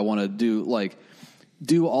music, or I want to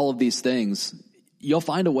do all of these things. You'll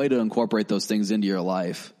find a way to incorporate those things into your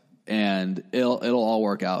life, and it'll all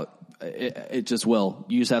work out. It just will.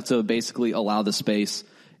 You just have to basically allow the space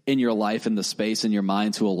in your life and the space in your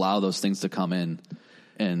mind to allow those things to come in.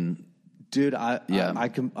 And dude,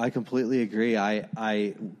 I completely agree.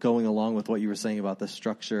 I going along with what you were saying about the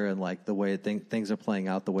structure and like the way things are playing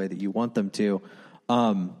out the way that you want them to.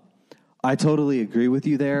 I totally agree with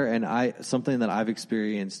you there. And something that I've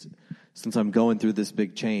experienced since I'm going through this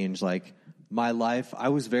big change, like my life, I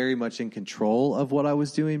was very much in control of what I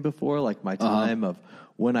was doing before, like my time of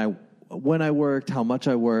when I worked, how much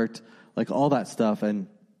I worked, like all that stuff. And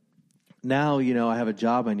now, I have a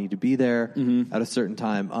job. I need to be there at a certain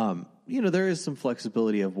time. There is some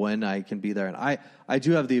flexibility of when I can be there. And I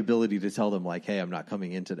do have the ability to tell them like, hey, I'm not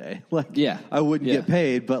coming in today. I wouldn't get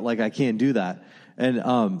paid, but like I can do that.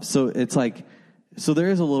 And so it's like, so there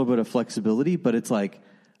is a little bit of flexibility, but it's like,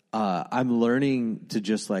 I'm learning to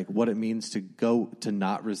just like what it means to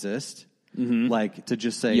not resist. Like to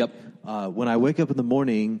just say, when I wake up in the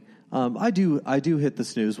morning, I do hit the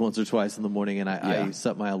snooze once or twice in the morning, and I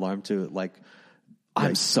set my alarm to like.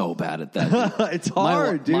 I'm so bad at that. It's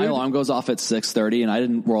hard, dude. My alarm goes off at 6:30, and I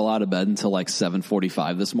didn't roll out of bed until like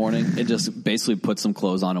 7:45 this morning. It just basically put some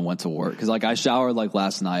clothes on and went to work because like I showered like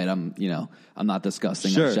last night. I'm not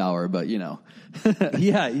disgusting. I shower, but yeah.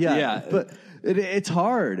 But it's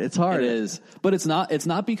hard. It's hard. It is, but it's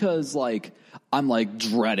not because like I'm like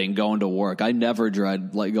dreading going to work. I never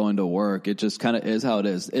dread like going to work. It just kind of is how it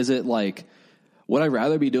is. Is it like? Would I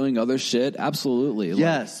rather be doing other shit? Absolutely.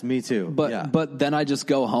 Yes, me too. But then I just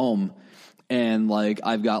go home and like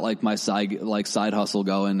I've got like my side hustle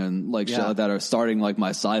going and like shit that are starting like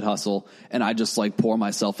my side hustle, and I just like pour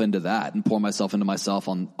myself into that and pour myself into myself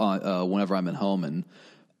on whenever I'm at home, and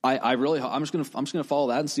I'm just gonna follow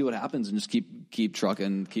that and see what happens and just keep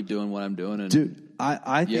trucking, keep doing what I'm doing. And dude,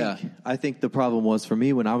 I think the problem was for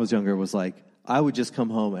me when I was younger was like I would just come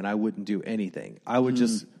home and I wouldn't do anything. I would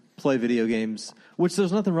just play video games, which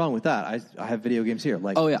there's nothing wrong with that. I have video games here.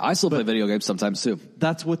 Like, Oh yeah, I still play video games sometimes too.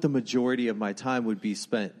 that's what the majority of my time would be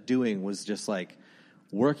spent doing, was just like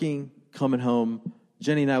working, coming home.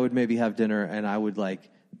 Jenny and I would maybe have dinner, and I would like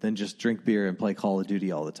then just drink beer and play Call of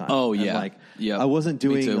Duty all the time. Oh, And, yeah. like Yep. I wasn't Me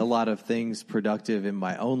doing too. a lot of things productive in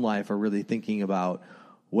my own life, or really thinking about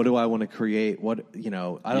what do I want to create? What, I don't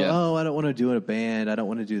Yeah. I don't want to do in a band. I don't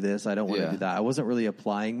want to do this. I don't want to Yeah. do that. I wasn't really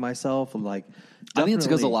applying myself. I'm like, I think it's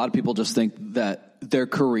because a definitely- lot of people just think that their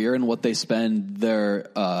career and what they spend their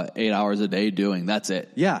 8 hours a day doing, that's it.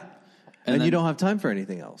 Yeah. And then- you don't have time for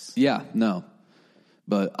anything else. Yeah, no.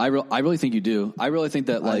 But I really think you do. I really think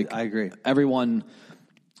that like I agree. everyone.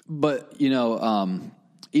 But even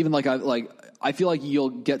I feel like you'll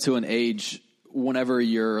get to an age whenever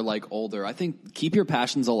you're like older. I think keep your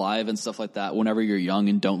passions alive and stuff like that whenever you're young,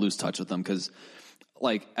 and don't lose touch with them, because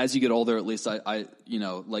like as you get older, at least I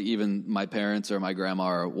like even my parents or my grandma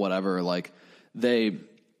or whatever, like they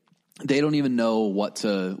don't even know what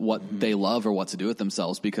they love or what to do with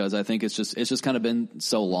themselves, because I think it's just kind of been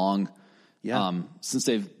so long. Yeah. Since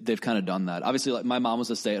they've kind of done that. Obviously, like my mom was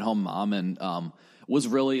a stay-at-home mom, and was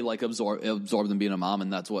really like absorbed in being a mom,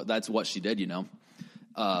 and that's what she did,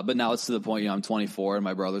 But now it's to the point, I'm 24 and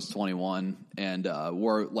my brother's 21, and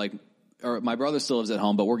we're like, or my brother still lives at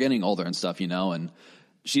home, but we're getting older and stuff, and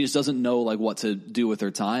she just doesn't know like what to do with her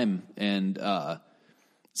time, and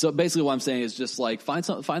so basically what I'm saying is just like find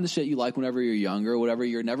the shit you like whenever you're younger, whatever.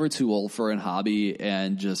 You're never too old for a hobby,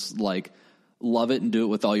 and just like love it and do it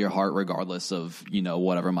with all your heart, regardless of,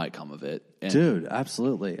 whatever might come of it. And, Dude,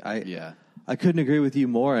 absolutely. Yeah. I couldn't agree with you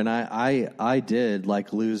more. And I did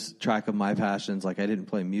like lose track of my passions. Like I didn't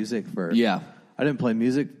play music for, Yeah. I didn't play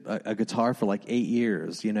music, a guitar for like 8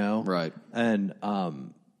 years, Right. And,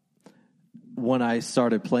 when I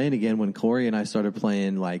started playing again, when Corey and I started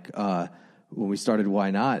playing, like, when we started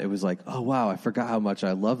Why Not, it was like, oh wow, I forgot how much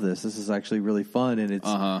I love this. This is actually really fun. And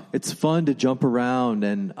it's fun to jump around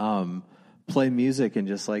and, play music and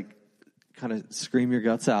just like kind of scream your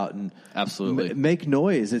guts out and Absolutely. make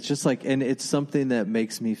noise. It's just like, and it's something that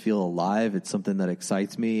makes me feel alive. It's something that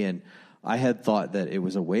excites me. And I had thought that it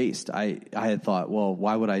was a waste. I had thought, well,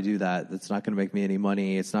 why would I do that? That's not going to make me any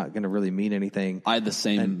money. It's not going to really mean anything. I had the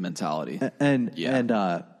same mentality. And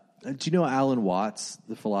Yeah. do you know Alan Watts,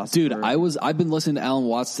 the philosopher? Dude, I've been listening to Alan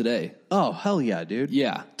Watts today. Oh, hell yeah, dude.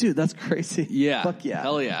 Yeah. Dude, that's crazy. Yeah. Fuck yeah.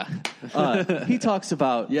 Hell yeah. He talks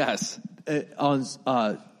about Yes.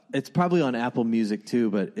 it's probably on Apple Music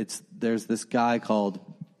too, but there's this guy called,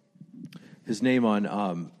 his name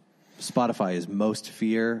on Spotify is Most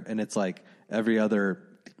Fear, and it's like every other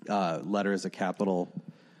letter is a capital.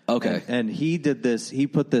 Okay. And he did this. He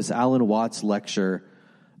put this Alan Watts lecture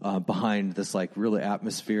behind this like really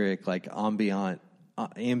atmospheric, like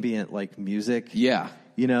ambient like music. Yeah.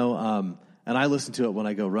 And I listen to it when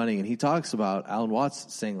I go running, and he talks about Alan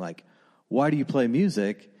Watts saying like, why do you play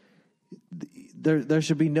music? There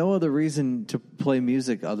should be no other reason to play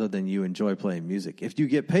music other than you enjoy playing music. If you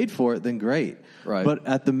get paid for it, then great. Right. But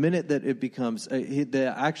at the minute that it becomes,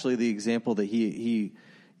 actually the example that he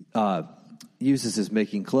uses is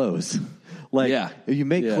making clothes. Like, Yeah. you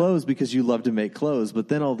make Yeah. clothes because you love to make clothes, but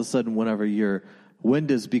then all of a sudden, whenever when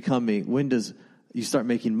does you start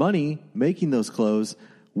making money making those clothes?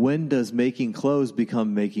 When does making clothes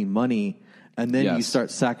become making money? And then you Yes.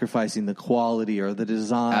 start sacrificing the quality or the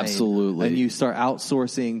design. Absolutely. And you start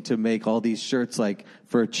outsourcing to make all these shirts like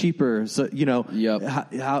for cheaper. So, Yep.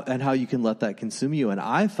 how you can let that consume you. And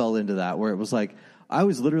I fell into that where it was like, I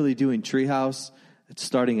was literally doing Treehouse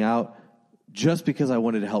starting out just because I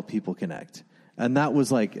wanted to help people connect. And that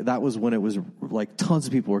was when it was like tons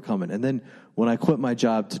of people were coming. And then when I quit my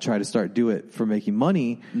job to try to start do it for making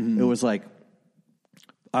money, it was like,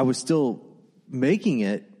 I was still making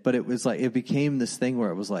it, but it was like, it became this thing where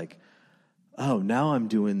it was like, oh, now I'm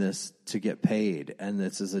doing this to get paid. And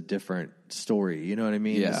this is a different story. You know what I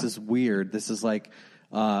mean? Yeah. This is weird. This is like,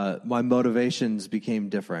 my motivations became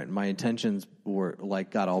different. My intentions were like,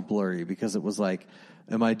 got all blurry because it was like,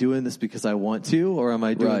 am I doing this because I want to, or am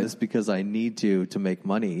I doing Right. this because I need to make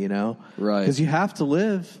money, Right. Because you have to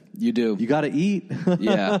live. You do. You got to eat.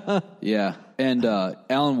 Yeah. Yeah. And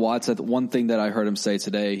Alan Watts, one thing that I heard him say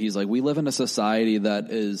today, he's like, we live in a society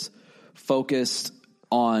that is focused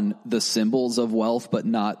on the symbols of wealth, but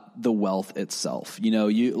not the wealth itself. I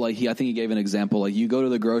think he gave an example, like you go to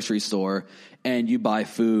the grocery store and you buy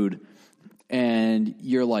food and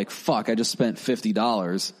you're like, fuck, I just spent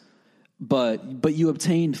 $50, but you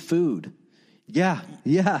obtained food. Yeah.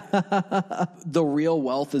 The real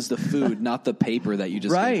wealth is the food, not the paper that you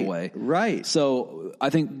just gave away. Right. So I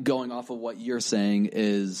think going off of what you're saying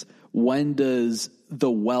is when does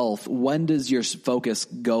your focus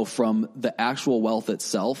go from the actual wealth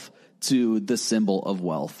itself to the symbol of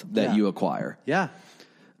wealth that you acquire? Yeah.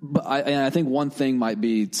 But I think one thing might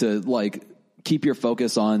be to like keep your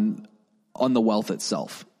focus on the wealth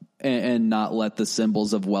itself and not let the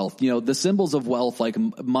symbols of wealth, the symbols of wealth, like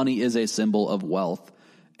money is a symbol of wealth,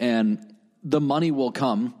 and the money will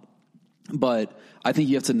come, but I think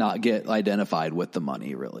you have to not get identified with the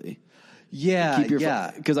money, really.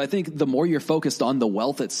 Yeah. Because I think the more you're focused on the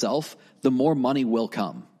wealth itself, the more money will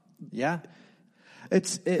come. Yeah.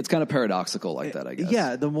 It's kind of paradoxical like that, I guess.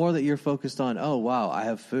 Yeah. The more that you're focused on, oh, wow, I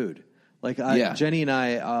have food. Like Jenny and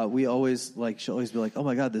I, we always she'll always be like, oh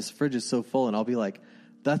my God, this fridge is so full. And I'll be like,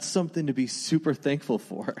 that's something to be super thankful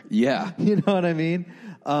for. Yeah. You know what I mean?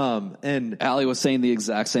 And Allie was saying the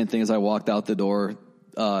exact same thing as I walked out the door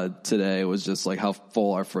today. It was just like how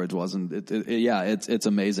full our fridge was. And it's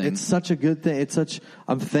amazing. It's such a good thing.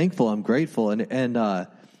 I'm thankful. I'm grateful. And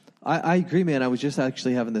I agree, man. I was just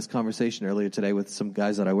actually having this conversation earlier today with some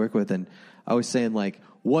guys that I work with. And I was saying like,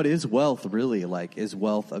 what is wealth really? Like, is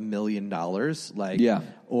wealth $1 million? Like, yeah.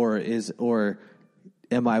 Or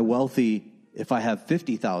am I wealthy if I have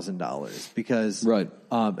 $50,000? Because, right.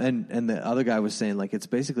 And the other guy was saying like, it's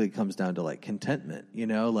basically comes down to like contentment,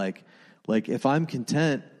 like if I'm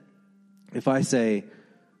content, if I say,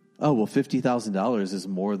 oh, well, $50,000 is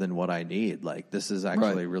more than what I need. Like, this is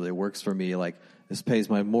actually really works for me. Like, this pays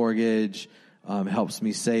my mortgage, helps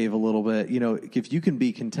me save a little bit. If you can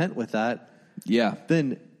be content with that,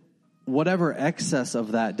 then whatever excess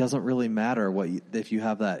of that doesn't really matter. If you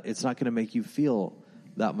have that, it's not going to make you feel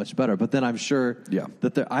that much better. But then I'm sure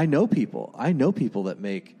that I know people that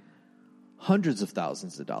make hundreds of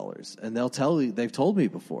thousands of dollars, and they've told me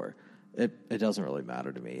before, it doesn't really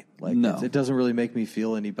matter to me. Like, it doesn't really make me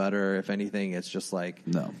feel any better. If anything, it's just like,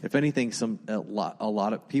 if anything, a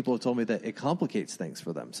lot of people have told me that it complicates things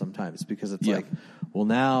for them sometimes, because it's like, well,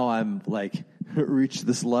 now I'm like reached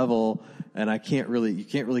this level and you can't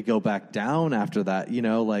really go back down after that,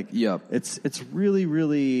 it's really,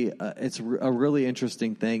 really, it's a really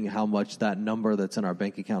interesting thing how much that number that's in our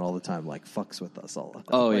bank account all the time, like, fucks with us all.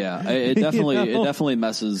 Oh, yeah. It definitely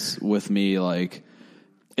messes with me. Like,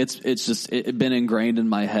 it's just been ingrained in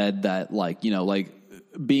my head that like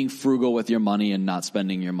being frugal with your money and not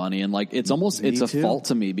spending your money, and like it's a fault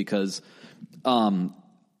to me, because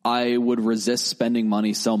I would resist spending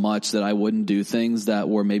money so much that I wouldn't do things that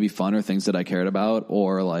were maybe fun or things that I cared about,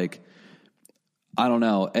 or like I don't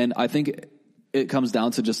know. And I think it comes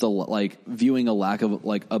down to just viewing a lack of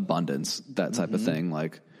like abundance, that type of thing.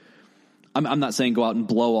 Like, I'm not saying go out and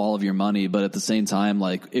blow all of your money, but at the same time,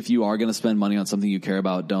 like, if you are going to spend money on something you care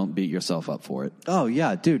about, don't beat yourself up for it. Oh,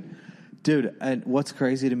 yeah, dude. And what's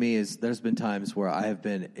crazy to me is there's been times where I have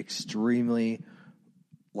been extremely,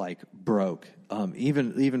 like, broke,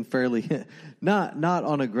 even fairly, not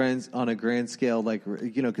on a grand scale, like,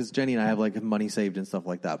 because Jenny and I have like money saved and stuff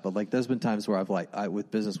like that. But like, there's been times where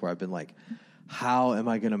with business where I've been like, how am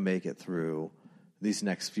I going to make it through these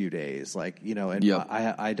next few days? Like, and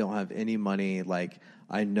I don't have any money. Like,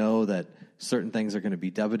 I know that certain things are going to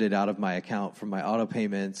be debited out of my account from my auto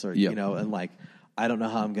payments, or, and like, I don't know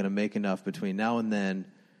how I'm going to make enough between now and then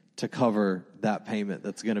to cover that payment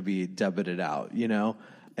that's going to be debited out,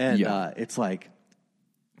 and it's like,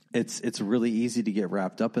 it's really easy to get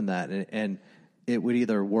wrapped up in that. And it would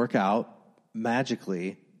either work out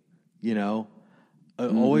magically,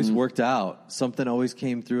 it always worked out. Something always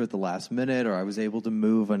came through at the last minute, or I was able to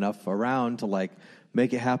move enough around to like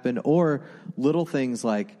make it happen. Or little things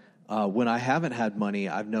like when I haven't had money,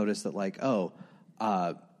 I've noticed that like,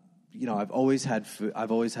 I've always had food.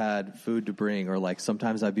 I've always had food to bring, or like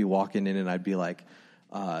sometimes I'd be walking in and I'd be like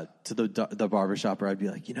to the barbershop, or I'd be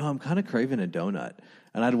like, I'm kind of craving a donut.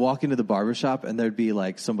 And I'd walk into the barbershop and there'd be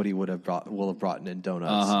like somebody will have brought in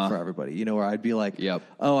donuts for everybody, or I'd be like,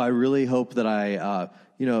 oh, I really hope that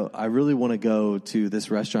I really want to go to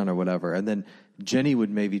this restaurant or whatever. And then Jenny would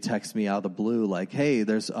maybe text me out of the blue, like, hey,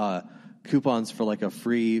 there's coupons for like a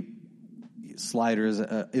free sliders,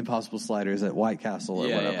 Impossible sliders at White Castle or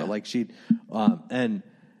whatever. Yeah. Like she'd, and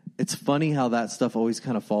it's funny how that stuff always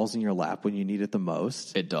kind of falls in your lap when you need it the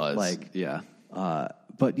most. It does. Like, yeah.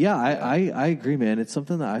 But yeah, I agree, man. It's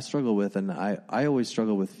something that I struggle with, and I always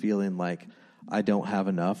struggle with feeling like I don't have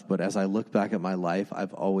enough. But as I look back at my life,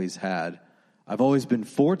 I've always been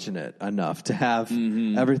fortunate enough to have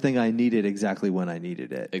everything I needed exactly when I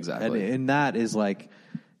needed it. Exactly. And that is like,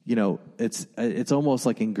 it's almost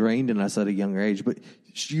like ingrained in us at a younger age. But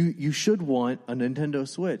you should want a Nintendo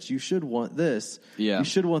Switch. You should want this. Yeah. You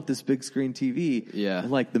should want this big screen TV. Yeah.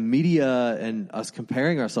 And like the media and us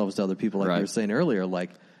comparing ourselves to other people, like you were saying earlier, like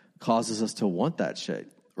causes us to want that shit.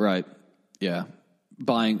 Right. Yeah.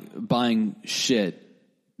 Buying shit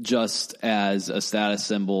just as a status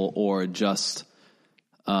symbol or just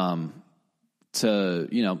to,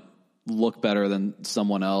 look better than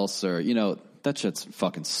someone else or, that shit's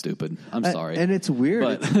fucking stupid. I'm sorry. And it's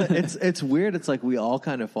weird. It's weird. It's like we all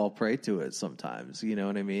kind of fall prey to it sometimes. You know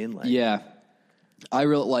what I mean? Like, yeah. I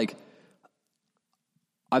really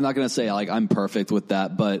I'm not going to say like I'm perfect with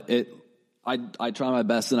that, but I try my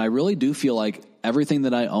best, and I really do feel like everything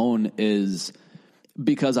that I own is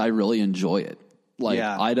because I really enjoy it. Like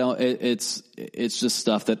I don't, it's just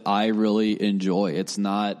stuff that I really enjoy. It's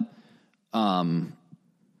not,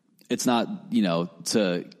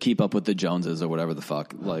 to keep up with the Joneses or whatever the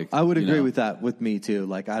fuck. Like I would agree with that with me too.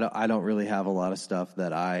 Like I don't really have a lot of stuff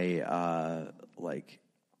that I like.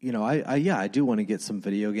 I do want to get some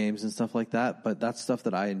video games and stuff like that, but that's stuff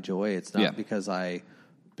that I enjoy. It's not because I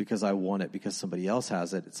want it because somebody else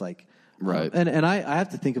has it. It's like right. And I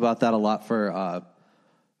have to think about that a lot for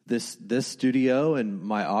this studio and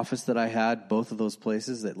my office that I had, both of those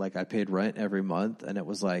places that like I paid rent every month, and it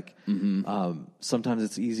was like sometimes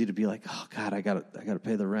it's easy to be like, oh God, I gotta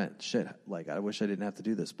pay the rent. Shit, like I wish I didn't have to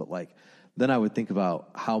do this, but like then I would think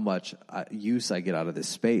about how much use I get out of this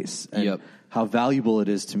space and how valuable it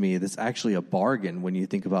is to me. That's actually a bargain when you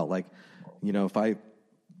think about like, if I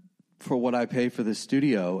for what I pay for this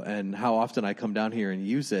studio and how often I come down here and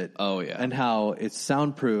use it. Oh yeah, and how it's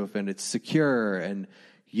soundproof and it's secure and.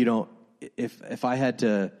 If I had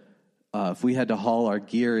to, if we had to haul our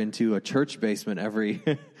gear into a church basement every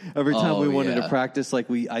time we wanted to practice like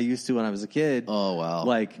I used to when I was a kid. Oh wow!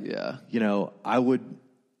 Like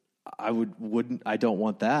I don't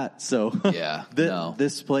want that. So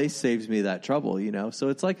this place saves me that trouble. So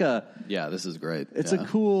it's like this is great. It's a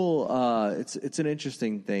cool. It's an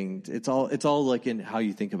interesting thing. It's all like in how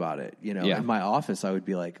you think about it. In my office, I would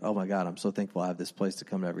be like, oh my God, I'm so thankful I have this place to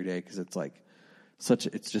come to every day because it's like.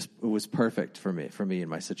 It was perfect for me in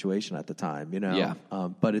my situation at the time,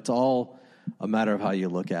 but it's all a matter of how you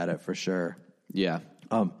look at it for sure. Yeah.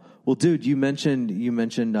 Well, dude, you mentioned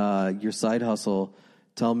your side hustle.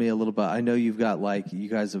 Tell me a little bit. I know you've got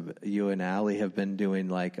you and Allie have been doing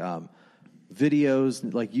like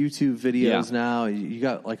videos, like YouTube videos now. You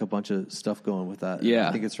got like a bunch of stuff going with that. Yeah.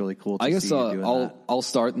 I think it's really cool to see you doing that. I'll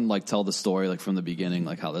start and like tell the story like from the beginning,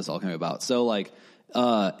 like how this all came about. So like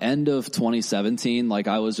end of 2017, like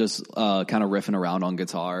I was just kind of riffing around on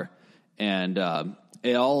guitar, and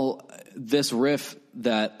this riff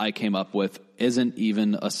that I came up with isn't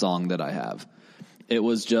even a song that I have. It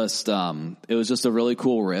was just a really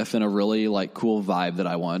cool riff and a really like cool vibe that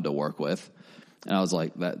I wanted to work with, and I was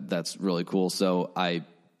like that's really cool. So I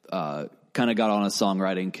kind of got on a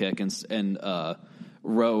songwriting kick and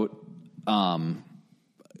wrote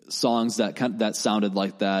songs that sounded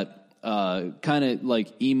like that. Kind of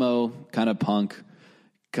like emo, kind of punk,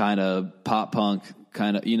 kind of pop punk,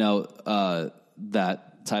 kind of,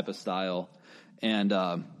 that type of style. And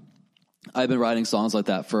I've been writing songs like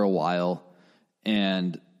that for a while.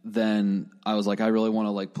 And then I was like, I really want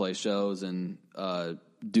to like play shows and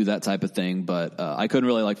do that type of thing. But I couldn't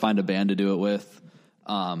really like find a band to do it with.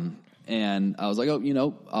 And I was like,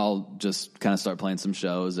 I'll just kind of start playing some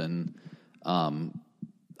shows. And I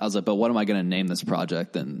was like, but what am I going to name this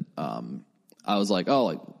project? And I was like,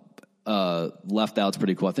 Left Out's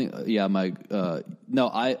pretty cool. I think,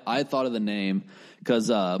 I thought of the name because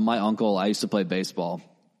my uncle, I used to play baseball,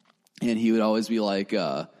 and he would always be like,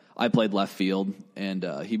 I played left field, and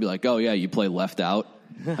he'd be like, oh, yeah, you play left out.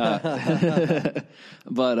 But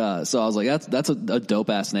so I was like, that's a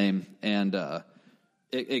dope-ass name, and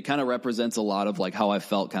it kind of represents a lot of like how I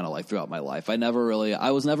felt kind of like throughout my life. I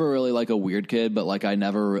was never really like a weird kid, but like I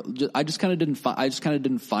just kind of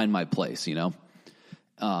didn't find my place, So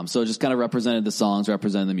it just kind of represented the songs,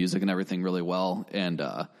 represented the music and everything really well. And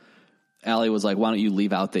Allie was like, why don't you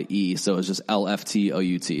leave out the E? So it was just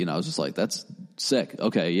LFTOUT. And I was just like, that's sick.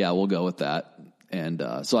 Okay. Yeah, we'll go with that. And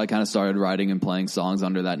so I kind of started writing and playing songs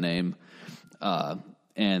under that name.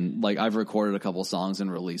 And like I've recorded a couple songs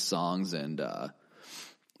and released songs, and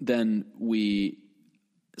then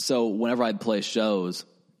so whenever I'd play shows,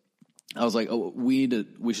 I was like, oh, we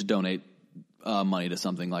should donate money to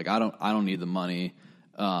something. Like I don't need the money,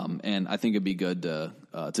 and I think it'd be good to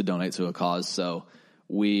donate to a cause. So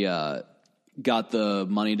we got the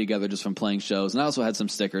money together just from playing shows, and I also had some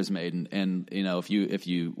stickers made. And if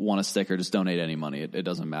you want a sticker, just donate any money. It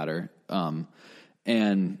doesn't matter.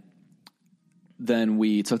 And then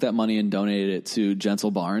we took that money and donated it to Gentle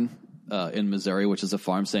Barn in Missouri, which is a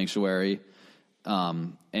farm sanctuary.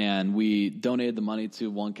 And we donated the money to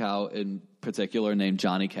one cow in particular named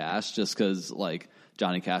Johnny Cash, just because like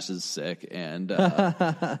Johnny Cash is sick, and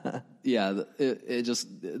it just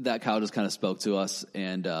that cow just kind of spoke to us,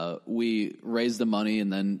 and we raised the money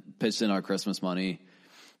and then pitched in our Christmas money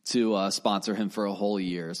to sponsor him for a whole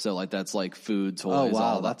year. So like that's like food, toys,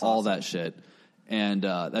 all that shit, and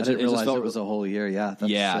that I didn't realize it was a whole year. Yeah,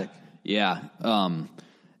 that's sick. Yeah,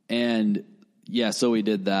 so we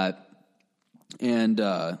did that, and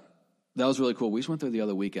that was really cool. We just went there the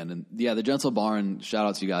other weekend, and the Gentle Barn. Shout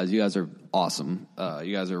out to you guys. You guys are awesome.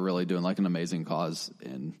 You guys are really doing like an amazing cause,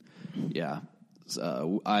 and me and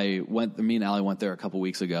Allie went there a couple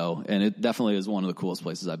weeks ago, and it definitely is one of the coolest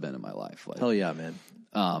places I've been in my life. Like, hell yeah, man.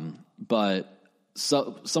 But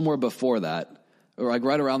somewhere before that, or like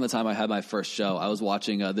right around the time I had my first show, I was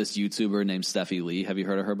watching this YouTuber named Steffi Lee. Have you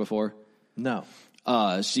heard of her before? No.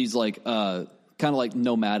 She's like kind of like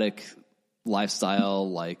nomadic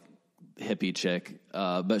lifestyle, like hippie chick,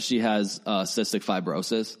 but she has cystic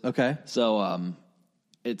fibrosis. Okay. So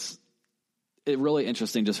it's really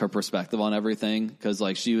interesting, just her perspective on everything, because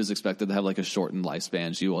like she was expected to have like a shortened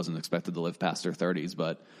lifespan. She wasn't expected to live past her 30s,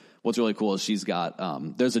 but what's really cool is she's got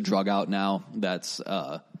there's a drug out now that's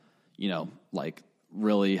like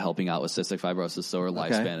really helping out with cystic fibrosis, so her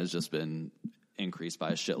lifespan has just been increased by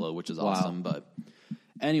a shitload, which is awesome. But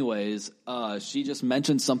anyways, she just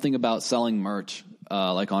mentioned something about selling merch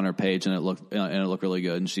like on her page, and it looked really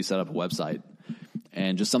good, and she set up a website,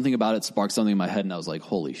 and just something about it sparked something in my head, and I was like,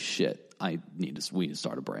 holy shit, we need to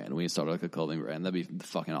start a brand. We need to start like a clothing brand. That'd be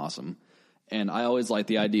fucking awesome. And I always liked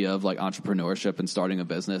the idea of like entrepreneurship and starting a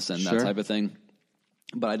business and that type of thing,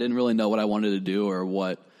 but I didn't really know what I wanted to do or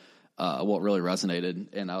what really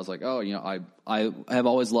resonated. And I was like, I have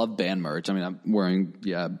always loved band merch. I mean, I'm wearing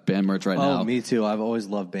band merch right now. Oh, me too. I've always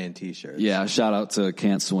loved band T-shirts. Yeah, shout out to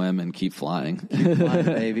Can't Swim and Keep Flying. Keep flying,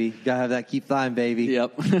 baby. Gotta have that keep flying, baby.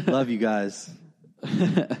 Yep. Love you guys.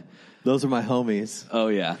 Those are my homies. Oh,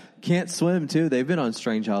 yeah. Can't Swim, too. They've been on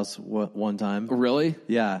Strange House one time. Really?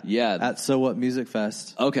 Yeah. Yeah. At So What Music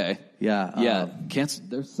Fest. Okay. Yeah. Yeah.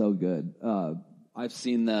 They're so good. I've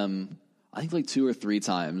seen them, I think, like 2 or 3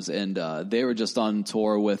 times, and they were just on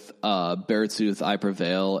tour with Beartooth, I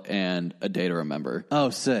Prevail, and A Day to Remember. Oh,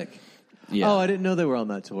 sick. Yeah. Oh, I didn't know they were on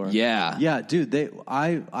that tour. Yeah. Yeah, dude,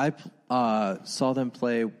 I saw them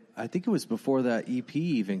play, I think it was before that EP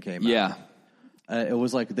even came out. Yeah. It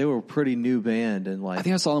was like they were a pretty new band, and like I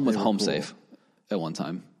think I saw them with Home Safe at one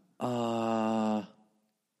time. Or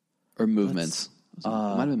Movements. It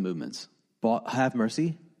might have been Movements. Have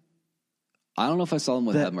Mercy? I don't know if I saw them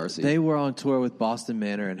with Have Mercy. They were on tour with Boston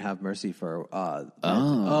Manor and Have Mercy for I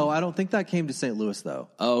don't think that came to St. Louis though.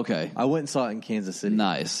 Oh, okay. I went and saw it in Kansas City.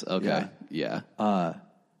 Nice. Okay. Yeah.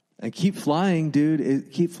 And Keep Flying,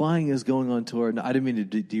 dude. Keep Flying is going on tour. No, I didn't mean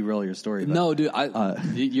to derail your story. But, no, dude.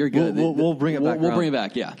 You're good. We'll bring it back. We'll bring it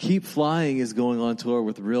back. Yeah. Keep Flying is going on tour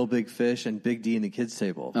with Real Big Fish and Big D and the Kids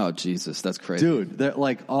Table. Oh Jesus, that's crazy, dude. They're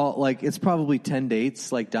like it's probably 10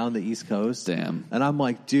 dates like down the East Coast. Damn. And I'm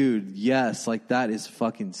like, dude, yes, like that is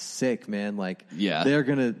fucking sick, man. Like, yeah, they're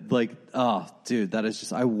gonna dude, that is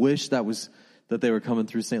just. I wish that they were coming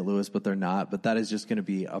through St. Louis, but they're not. But that is just going to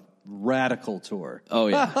be a radical tour. Oh,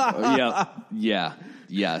 yeah. Yeah.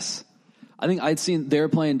 Yes. I think they were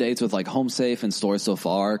playing dates with like Home Safe and Stores So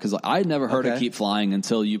Far, because I'd never heard of Keep Flying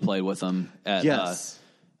until you played with them at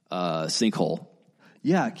Sinkhole.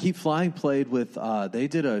 Yeah, Keep Flying played with, they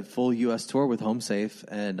did a full U.S. tour with Home Safe.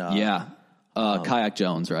 And Kayak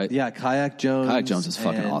Jones, right? Yeah, Kayak Jones. Kayak Jones is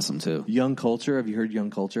fucking awesome, too. Young Culture. Have you heard Young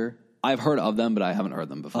Culture? I've heard of them, but I haven't heard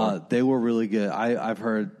them before. They were really good. I've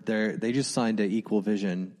heard they just signed to Equal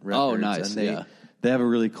Vision Records. Oh, nice. And they have a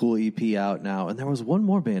really cool EP out now. And there was one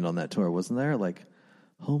more band on that tour, wasn't there? Like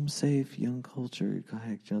Home Safe, Young Culture,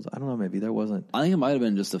 Kayak Jones. I don't know. Maybe there wasn't. I think it might have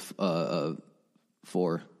been just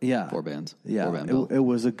four bands. Yeah, it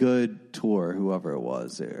was a good tour, whoever it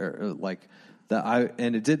was, or like that.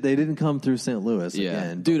 They didn't come through St. Louis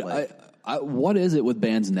again, dude. What is it with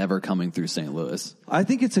bands never coming through St. Louis? I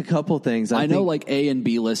think it's a couple things. I know like A and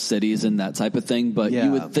B list cities and that type of thing, but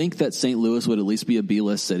you would think that St. Louis would at least be a B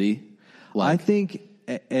list city. I think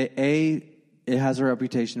it has a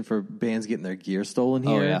reputation for bands getting their gear stolen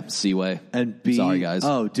here. Oh yeah, Seaway. And B, sorry guys.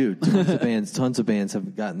 Oh dude, tons of bands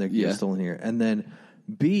have gotten their gear stolen here. And then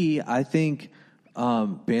B, I think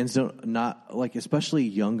bands not like, especially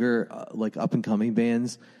younger, like up and coming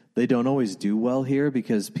bands, they don't always do well here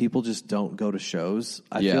because people just don't go to shows.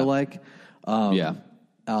 I feel like,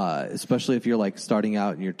 especially if you're like starting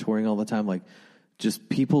out and you're touring all the time, like just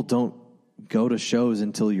people don't go to shows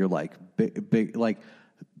until you're like big. Like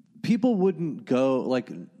people wouldn't go,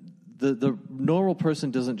 like the normal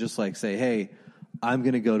person doesn't just like say, hey, I'm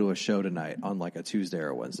going to go to a show tonight on like a Tuesday or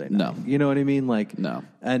a Wednesday night. No. You know what I mean? Like, No.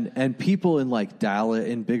 And people in like Dallas,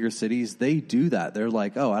 in bigger cities, they do that. They're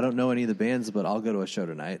like, oh, I don't know any of the bands, but I'll go to a show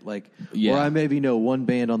tonight. Like, Yeah. or I maybe know one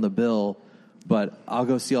band on the bill, but I'll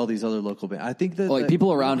go see all these other local bands. I think that Like,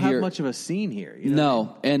 people around we don't here- have much of a scene here. You know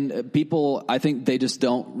what I mean? No, and people, I think they just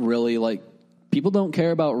don't really like. People don't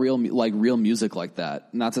care about real music like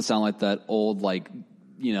that. Not to sound like that old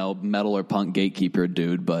metal or punk gatekeeper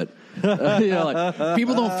dude, but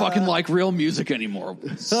people don't fucking like real music anymore.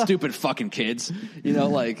 Stupid fucking kids. I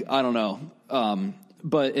don't know.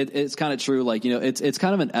 But it's kind of true. It's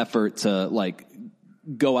kind of an effort to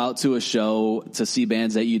go out to a show to see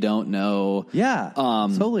bands that you don't know. Yeah,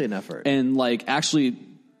 totally an effort. And actually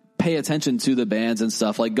pay attention to the bands and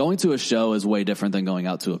stuff. Like, going to a show is way different than going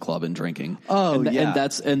out to a club and drinking. Yeah.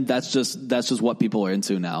 And that's just what people are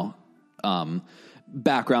into now.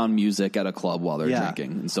 Background music at a club while they're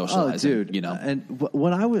drinking and socializing. Oh, dude. And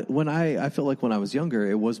I feel like when I was younger,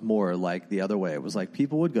 it was more like the other way. It was like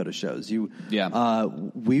people would go to shows.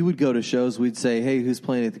 We would go to shows. We'd say, hey, who's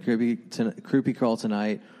playing at the Croupy Crawl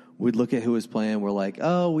tonight? We'd look at who was playing. We're like,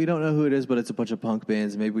 oh, we don't know who it is, but it's a bunch of punk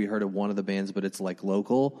bands. Maybe we heard of one of the bands, but it's like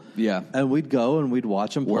local. Yeah. And we'd go and we'd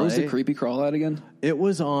watch them play. Where was the Creepy Crawl at again? It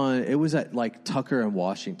was at like Tucker and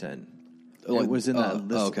Washington. It was in that.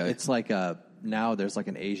 Okay. It's like now there's like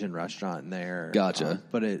an Asian restaurant in there. Gotcha.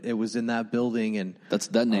 But it was in that building, and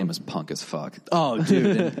that name is punk as fuck. Oh,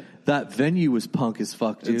 dude, and that venue was punk as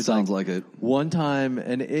fuck, dude. It sounds like it. One time,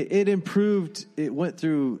 and it improved. It went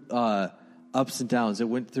through ups and downs. It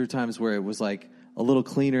went through times where it was like a little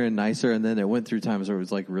cleaner and nicer, and then it went through times where it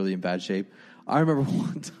was like really in bad shape. I remember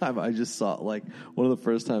one time I just saw, like, one of the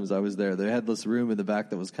first times I was there, they had this room in the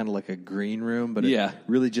back that was kind of like a green room, but it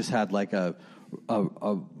really just had like a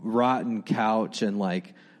rotten couch and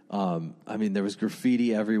there was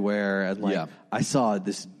graffiti everywhere, and I saw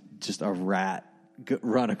just a rat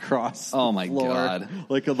run across oh my the floor, God,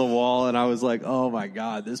 like on the wall, and I was like, oh my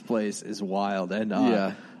God, this place is wild. And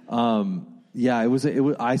it was.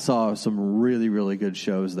 I saw some really, really good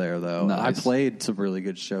shows there, though. Nice. I played some really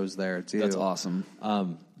good shows there too. That's awesome.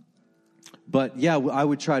 But yeah, I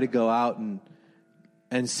would try to go out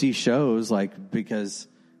and see shows, because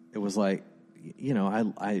it was like,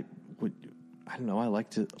 I like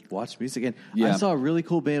to watch music. And I saw a really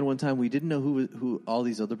cool band one time. We didn't know who all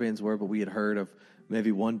these other bands were, but we had heard of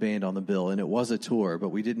maybe one band on the bill, and it was a tour, but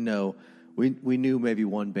we didn't know. We knew maybe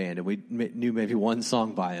one band, and we knew maybe one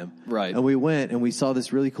song by them. Right. And we went, and we saw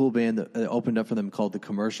this really cool band that opened up for them called The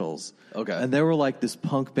Commercials. Okay. And they were like this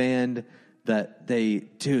punk band that they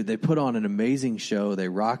put on an amazing show. They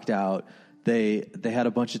rocked out. They had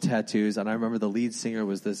a bunch of tattoos, and I remember the lead singer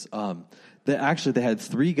was this. They had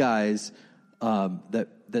three guys that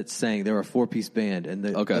sang. They were a 4-piece band, and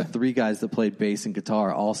the 3 guys that played bass and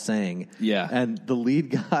guitar all sang. Yeah. And the lead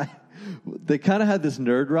guy, they kind of had this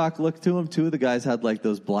nerd rock look to them. 2 of the guys had like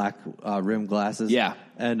those black rim glasses. Yeah.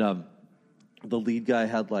 And the lead guy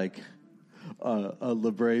had like a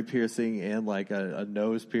labret piercing and like a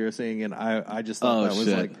nose piercing, and I just thought that was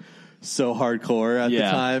like so hardcore at the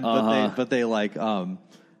time. But they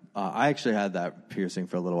I actually had that piercing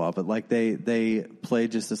for a little while, but like they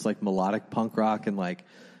played just this like melodic punk rock, and like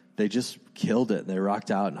they just killed it, and they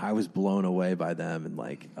rocked out, and I was blown away by them. And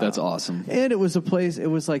like that's awesome. And it was a place. It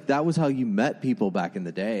was like that was how you met people back in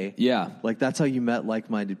the day. Yeah, like that's how you met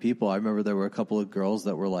like-minded people. I remember there were a couple of girls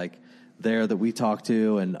that were like there that we talked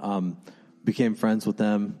to, and became friends with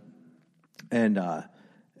them, and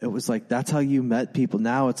it was like that's how you met people.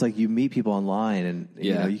 Now it's like you meet people online, and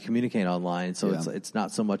you communicate online. So it's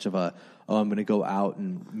not so much of a I'm going to go out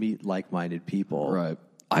and meet like-minded people. Right.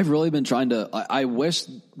 I've really been trying to. I wish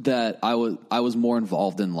that I was more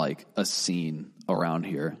involved in like a scene around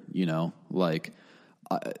here.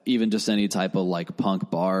 Even just any type of like punk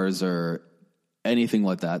bars or anything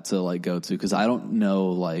like that to like go to, because I don't know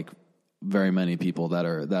like very many people that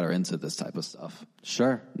are into this type of stuff.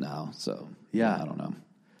 Sure. Now, so yeah, I don't know.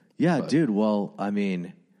 Yeah, dude. Well, I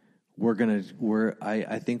mean,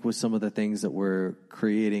 I think with some of the things that we're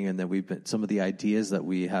creating, and that some of the ideas that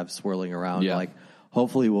we have swirling around, like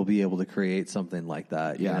hopefully we'll be able to create something like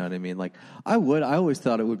that. You know what I mean? Like I always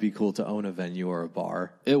thought it would be cool to own a venue or a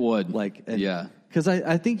bar. It would. Because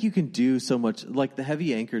I think you can do so much. Like the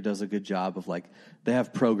Heavy Anchor does a good job of like, they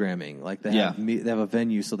have programming. Like they have a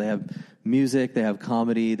venue, so they have music, they have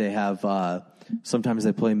comedy, they have sometimes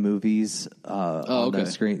they play movies on the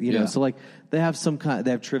screen. You know, so like they have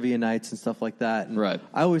they have trivia nights and stuff like that. And right.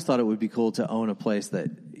 I always thought it would be cool to own a place that,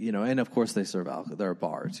 and of course they serve alcohol. They're a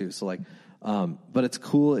bar too. So like, but it's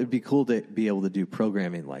cool. It'd be cool to be able to do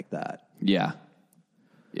programming like that. Yeah.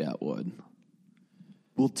 Yeah, it would.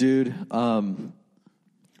 Well, dude, I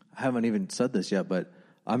haven't even said this yet, but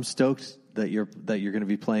I'm stoked that you're going to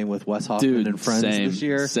be playing with Wes Hoffman and friends this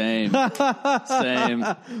year. Same.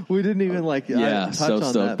 We didn't even touch so on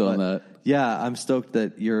stoked that, on that. Yeah, I'm stoked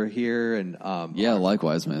that you're here, and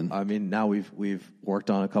likewise, man. I mean, now we've worked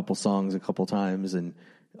on a couple songs a couple times, and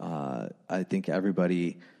I think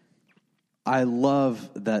everybody. I love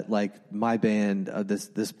that, like, my band,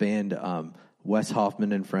 this band, Wes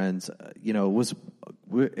Hoffman and Friends.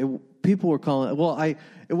 People were calling it.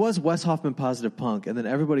 It was Wes Hoffman Positive Punk, and then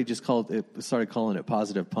everybody just started calling it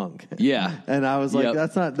Positive Punk. Yeah, and I was like,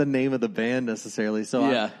 that's not the name of the band necessarily. So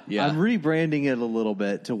I'm rebranding it a little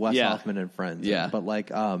bit to Wes Hoffman and Friends. Yeah, but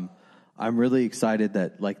I'm really excited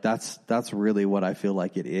that that's really what I feel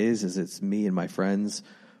like it is. It's me and my friends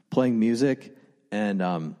playing music,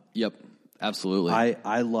 and Yep. Absolutely.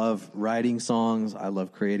 I love writing songs. I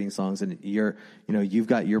love creating songs, and you've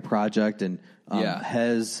got your project, and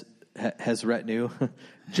Hez Retinue.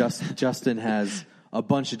 Justin has a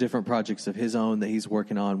bunch of different projects of his own that he's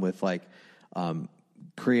working on with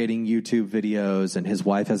creating YouTube videos, and his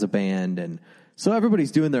wife has a band, and so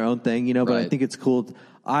everybody's doing their own thing, but I think it's cool.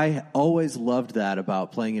 I always loved that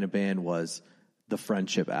about playing in a band was the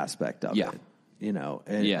friendship aspect of it,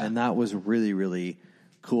 and that was really, really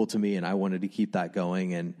cool to me, and I wanted to keep that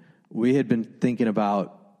going. And we had been thinking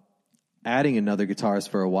about adding another guitarist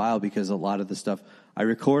for a while, because a lot of the stuff I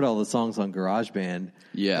record all the songs on GarageBand,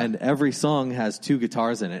 and every song has two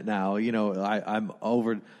guitars in it now.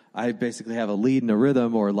 I basically have a lead and a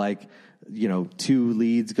rhythm, or two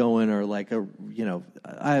leads going, or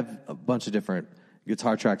I have a bunch of different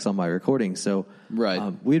guitar tracks on my recording. So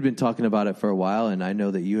we had been talking about it for a while, and I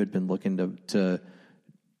know that you had been looking to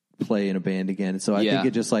play in a band again. So I think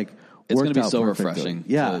it just it's going to be so perfectly. refreshing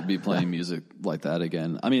to be playing music like that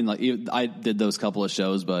again. I mean, I did those couple of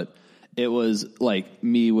shows, but it was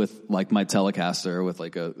me with my Telecaster with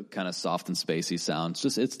a kind of soft and spacey sound.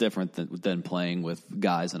 It's different than playing with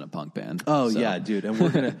guys in a punk band. Oh yeah, dude. And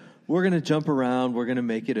we're gonna jump around. We're gonna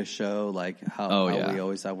make it a show how we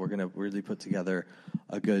always have. We're gonna really put together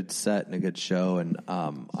a good set and a good show, and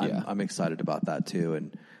I'm excited about that too.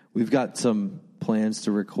 And we've got some plans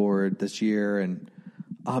to record this year, and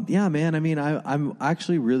man. I mean, I'm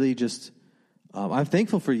actually really just I'm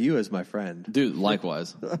thankful for you as my friend, dude.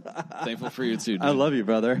 Likewise, thankful for you too, dude. I love you,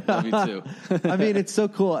 brother. Love you too. I mean, it's so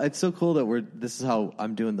cool. It's so cool that this is how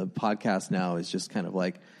I'm doing the podcast now. Is just kind of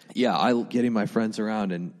getting my friends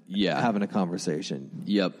around and having a conversation.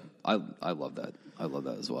 Yep, I love that. I love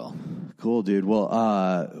that as well. Cool, dude.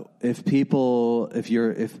 Well, if the people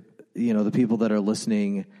that are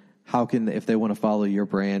listening, if they want to follow your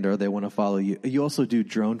brand, or they want to follow you, you also do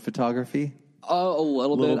drone photography? A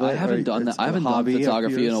little bit. I haven't done that. I haven't done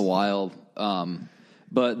photography in a while.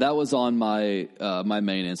 But that was on my my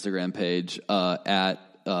main Instagram page at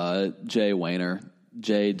Jay Wehner,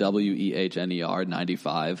 JWEHNER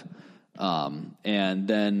 95. And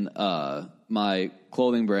then my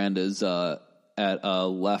clothing brand is at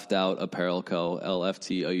Left Out Apparel Co.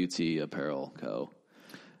 LFTOUT Apparel Co.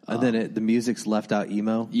 And then the music's Left Out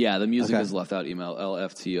Emo? Yeah, the music is Left Out Emo,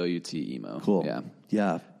 LFTOUT Emo. Cool.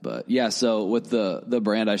 Yeah. But so with the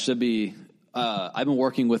brand, I should be, I've been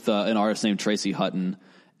working with an artist named Tracy Hutton,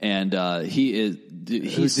 and he's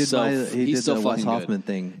so the fucking Wes Hoffman good.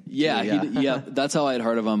 Thing. Yeah, that's how I had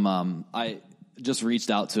heard of him. I just reached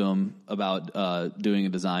out to him about doing a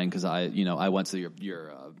design, because I went to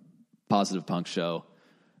your Positive Punk show,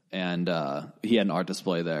 and he had an art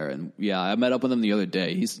display there, and I met up with him the other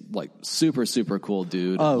day. He's super, super cool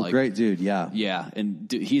dude. Oh, great dude. Yeah.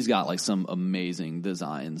 And he's got some amazing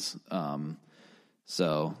designs.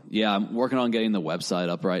 So I'm working on getting the website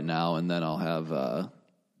up right now, and then I'll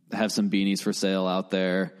have some beanies for sale out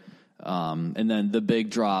there. And then the big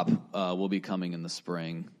drop will be coming in the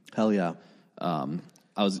spring. Hell yeah. I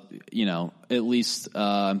was, at least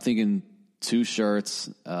I'm thinking 2 shirts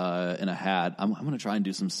and a hat. I'm going to try and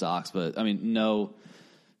do some socks, but I mean, no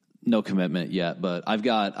commitment yet. But I've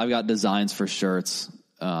got designs for shirts.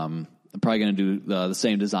 I'm probably going to do the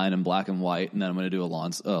same design in black and white, and then I'm going to do a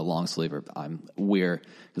long sleeve. I'm weird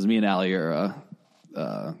because me and Allie are,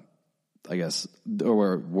 I guess,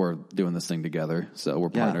 or we're doing this thing together, so we're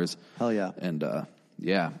partners. Hell yeah! And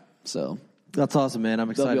so. That's awesome, man.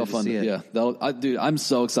 I'm excited to see it. Yeah, dude, I'm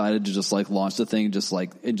so excited to just launch the thing, and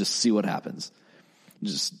just see what happens.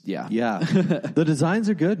 Yeah. The designs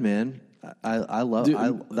are good, man. I love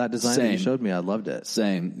that design that you showed me. I loved it.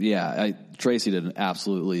 Same. Yeah, Tracy did an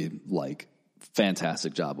absolutely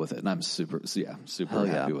fantastic job with it, and I'm super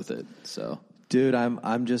happy with it. So Dude,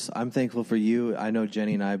 I'm thankful for you. I know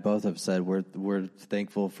Jenny and I both have said we're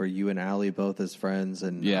thankful for you and Allie both as friends,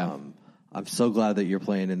 and I'm so glad that you're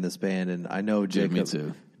playing in this band. And I know Jacob, me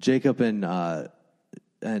too. Jacob and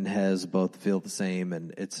Hez both feel the same,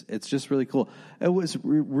 and it's just really cool. It was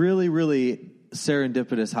really, really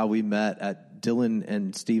serendipitous how we met at Dylan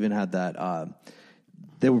and Steven had that.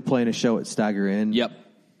 They were playing a show at Stagger Inn. Yep.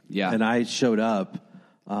 Yeah. And I showed up.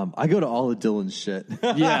 I go to all of Dylan's shit.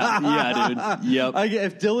 yeah, dude. Yep.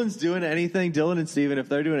 If Dylan's doing anything, Dylan and Steven, if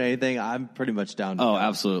they're doing anything, I'm pretty much down to Oh, go.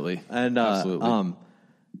 absolutely. And absolutely.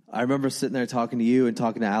 I remember sitting there talking to you and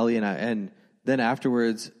talking to Allie, and then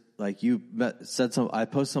afterwards, like I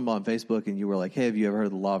posted something on Facebook, and you were like, "Hey, have you ever heard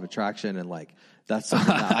of the law of attraction?" And like that's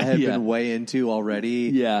something that I had been way into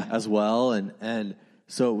already, as well, and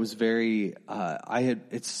so it was very.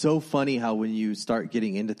 It's so funny how when you start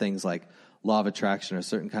getting into things like law of attraction or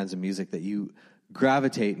certain kinds of music that you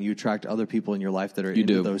gravitate and you attract other people in your life that are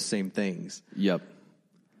into those same things. Yep.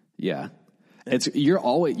 Yeah. You're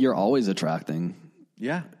always attracting.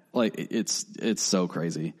 Yeah. Like it's so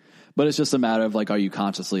crazy, but it's just a matter of like, are you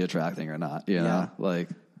consciously attracting or not? You know? Like,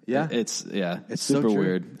 it's super so true.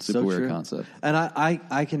 weird, super so weird true. concept. And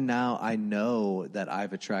I know that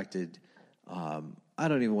I've attracted, I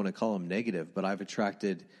don't even want to call them negative, but I've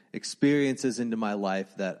attracted experiences into my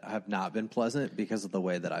life that have not been pleasant because of the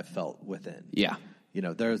way that I felt within. Yeah. You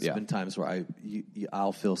know, there's been times where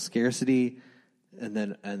I'll feel scarcity,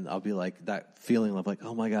 and I'll be like that feeling of like,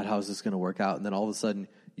 oh my God, how is this going to work out? And then all of a sudden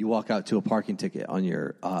you walk out to a parking ticket on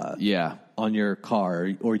your on your car,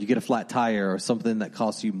 or you get a flat tire or something that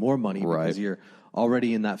costs you more money because you're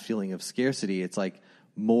already in that feeling of scarcity. It's like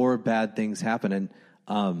more bad things happen,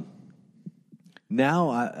 and now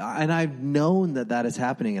I've known that is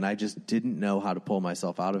happening, and I just didn't know how to pull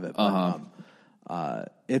myself out of it.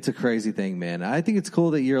 But, it's a crazy thing, man. I think it's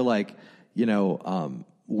cool that you're like, you know,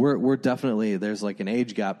 we're definitely, there's like an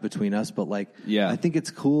age gap between us, but like, I think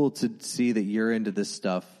it's cool to see that you're into this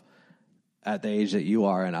stuff at the age that you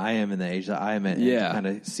are, and I am in the age that I am at, and kind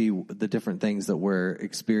of see the different things that we're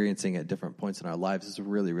experiencing at different points in our lives is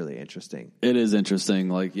really, really interesting. It is interesting.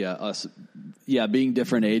 Like, us being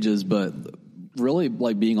different ages, but really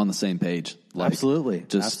like being on the same page. Like,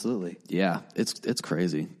 absolutely. Yeah. It's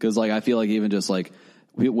crazy. Cause like, I feel like even just like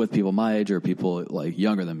with people my age or people like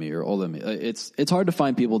younger than me or older than me, it's hard to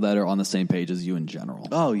find people that are on the same page as you in general.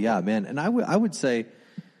 Oh yeah, man. And I would say,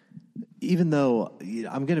 even though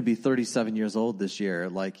I'm going to be 37 years old this year,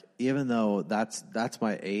 like even though that's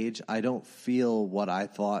my age, I don't feel what I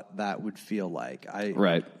thought that would feel like.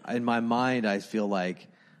 In my mind, I feel like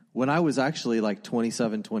when I was actually like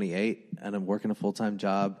 27, 28 and I'm working a full-time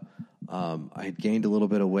job, I had gained a little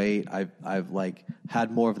bit of weight. I've like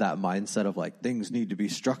had more of that mindset of like things need to be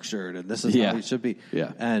structured and this is how it should be.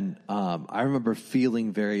 Yeah. And I remember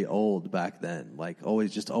feeling very old back then, like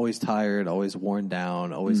always tired, always worn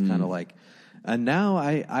down, always kind of like. And now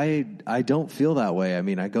I don't feel that way. I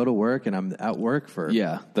mean, I go to work and I'm at work for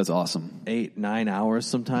that's awesome, 8-9 hours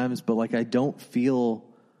sometimes, but like I don't feel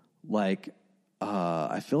like.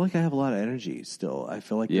 I feel like I have a lot of energy still. I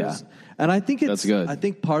feel like and I think that's good. I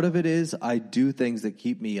think part of it is I do things that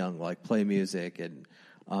keep me young, like play music and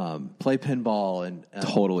play pinball. And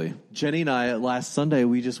totally. Jenny and I last Sunday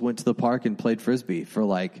we just went to the park and played frisbee for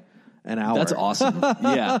like an hour. That's awesome.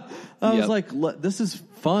 Yeah, I was like, this is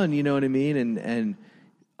fun. You know what I mean? And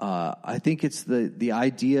I think it's the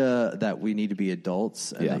idea that we need to be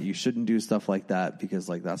adults and that you shouldn't do stuff like that because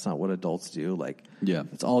like that's not what adults do. Like,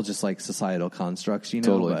 it's all just like societal constructs, you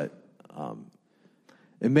know. Totally. But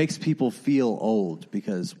it makes people feel old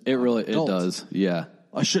because it does. Yeah,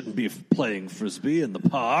 I shouldn't be playing frisbee in the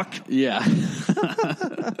park. Yeah,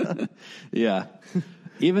 yeah.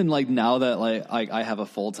 Even like now that like I have a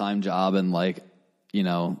full-time job and like, you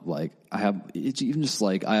know, like I have, it's even just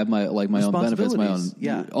like I have my own benefits, my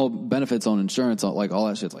own benefits, own insurance, like all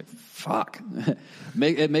that shit's like fuck.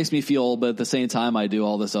 It makes me feel old, but at the same time I do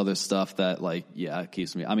all this other stuff that like it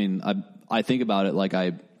keeps me. I mean, I think about it like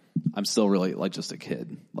I'm still really like just a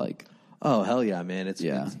kid. Like, oh hell yeah, man!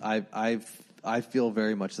 I feel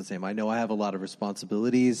very much the same. I know I have a lot of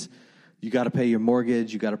responsibilities. You got to pay your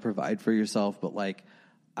mortgage. You got to provide for yourself, but like.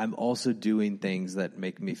 I'm also doing things that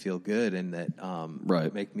make me feel good and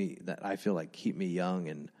that make me that I feel like keep me young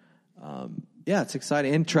and it's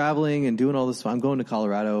exciting and traveling and doing all this. I'm going to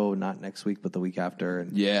Colorado not next week but the week after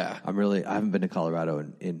and I haven't been to Colorado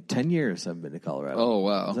in 10 years. I haven't been to Colorado. Oh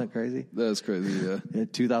wow, is that crazy? That's crazy. Yeah,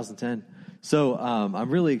 2010. So I'm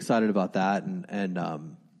really excited about that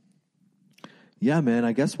and man,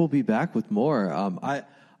 I guess we'll be back with more.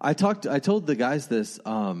 I told the guys this.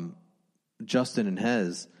 Justin and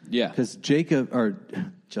Hez. Yeah. Because Jacob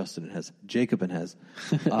and Hez.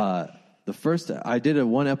 I did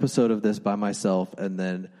one episode of this by myself, and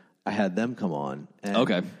then I had them come on. And,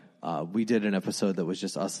 Okay. We did an episode that was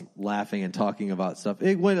just us laughing and talking about stuff.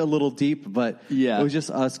 It went a little deep, but Yeah. it was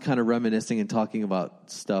just us kind of reminiscing and talking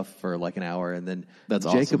about stuff for like an hour. And then That's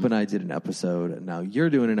Jacob awesome. and I did an episode, and now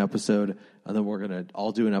you're doing an episode, and then we're going to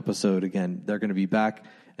all do an episode again. They're going to be back,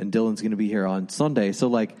 and Dylan's going to be here on Sunday. So,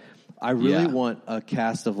 like, I really want a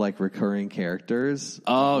cast of, like, recurring characters.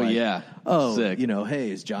 Oh, Like, yeah. Oh, Sick. you know, hey,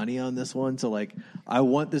 is Johnny on this one? So, like, I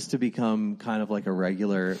want this to become kind of like a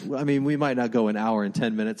regular. I mean, we might not go an hour and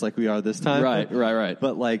 10 minutes like we are this time. Right.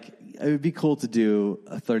 But, like, it would be cool to do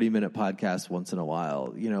a 30-minute podcast once in a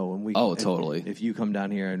while. You know, when we. Oh, totally. If you come down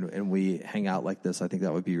here and we hang out like this, I think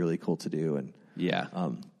that would be really cool to do. And Yeah.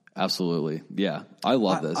 Absolutely. Yeah. I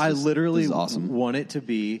love this. I literally this is awesome. want it to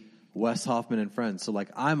be Wes Hoffman and Friends. So, like,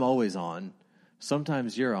 I'm always on.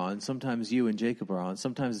 Sometimes you're on. Sometimes you and Jacob are on.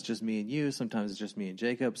 Sometimes it's just me and you. Sometimes it's just me and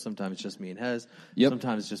Jacob. Sometimes it's just me and Hez. Yep.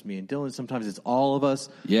 Sometimes it's just me and Dylan. Sometimes it's all of us.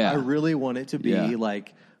 Yeah. I really want it to be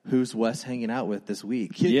like, who's Wes hanging out with this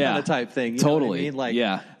week? Yeah. Kind of type thing. You know what I Totally. mean? Like,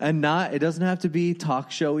 Yeah. And it doesn't have to be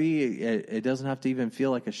talk showy. It doesn't have to even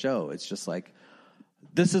feel like a show. It's just like,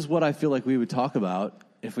 this is what I feel like we would talk about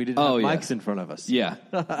if we didn't have mics in front of us. Yeah.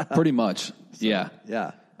 Pretty much. Yeah.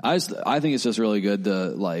 Yeah. I think it's just really good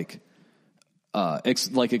to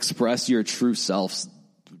express your true selves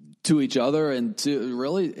to each other and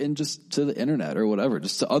just to the internet or whatever,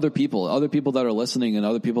 just to other people that are listening and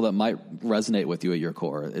other people that might resonate with you at your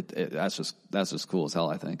core. That's just cool as hell,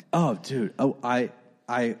 I think. Oh, dude. Oh,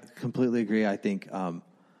 I completely agree. I think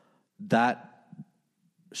that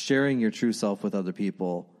sharing your true self with other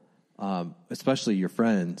people, especially your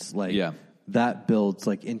friends, like that builds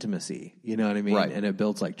like intimacy. You know what I mean? Right. And it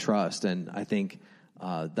builds like trust. And I think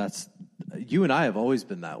that's you and I have always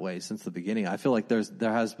been that way since the beginning. I feel like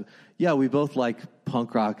we both like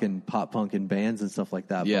punk rock and pop punk and bands and stuff like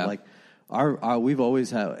that. Yeah. But like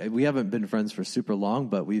we haven't been friends for super long,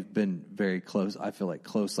 but we've been very close. I feel like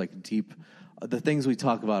close, like deep. The things we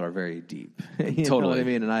talk about are very deep. You know what I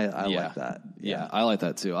mean? And I like that. Yeah, I like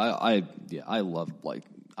that too. I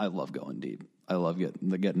love going deep. I love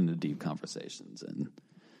getting into deep conversations, and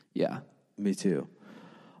yeah. Me too.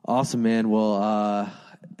 Awesome, man. Well,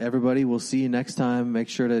 everybody, we'll see you next time. Make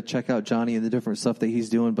sure to check out Johnny and the different stuff that he's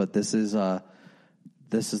doing. But this is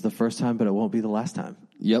the first time, but it won't be the last time.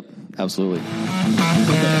 Yep, absolutely.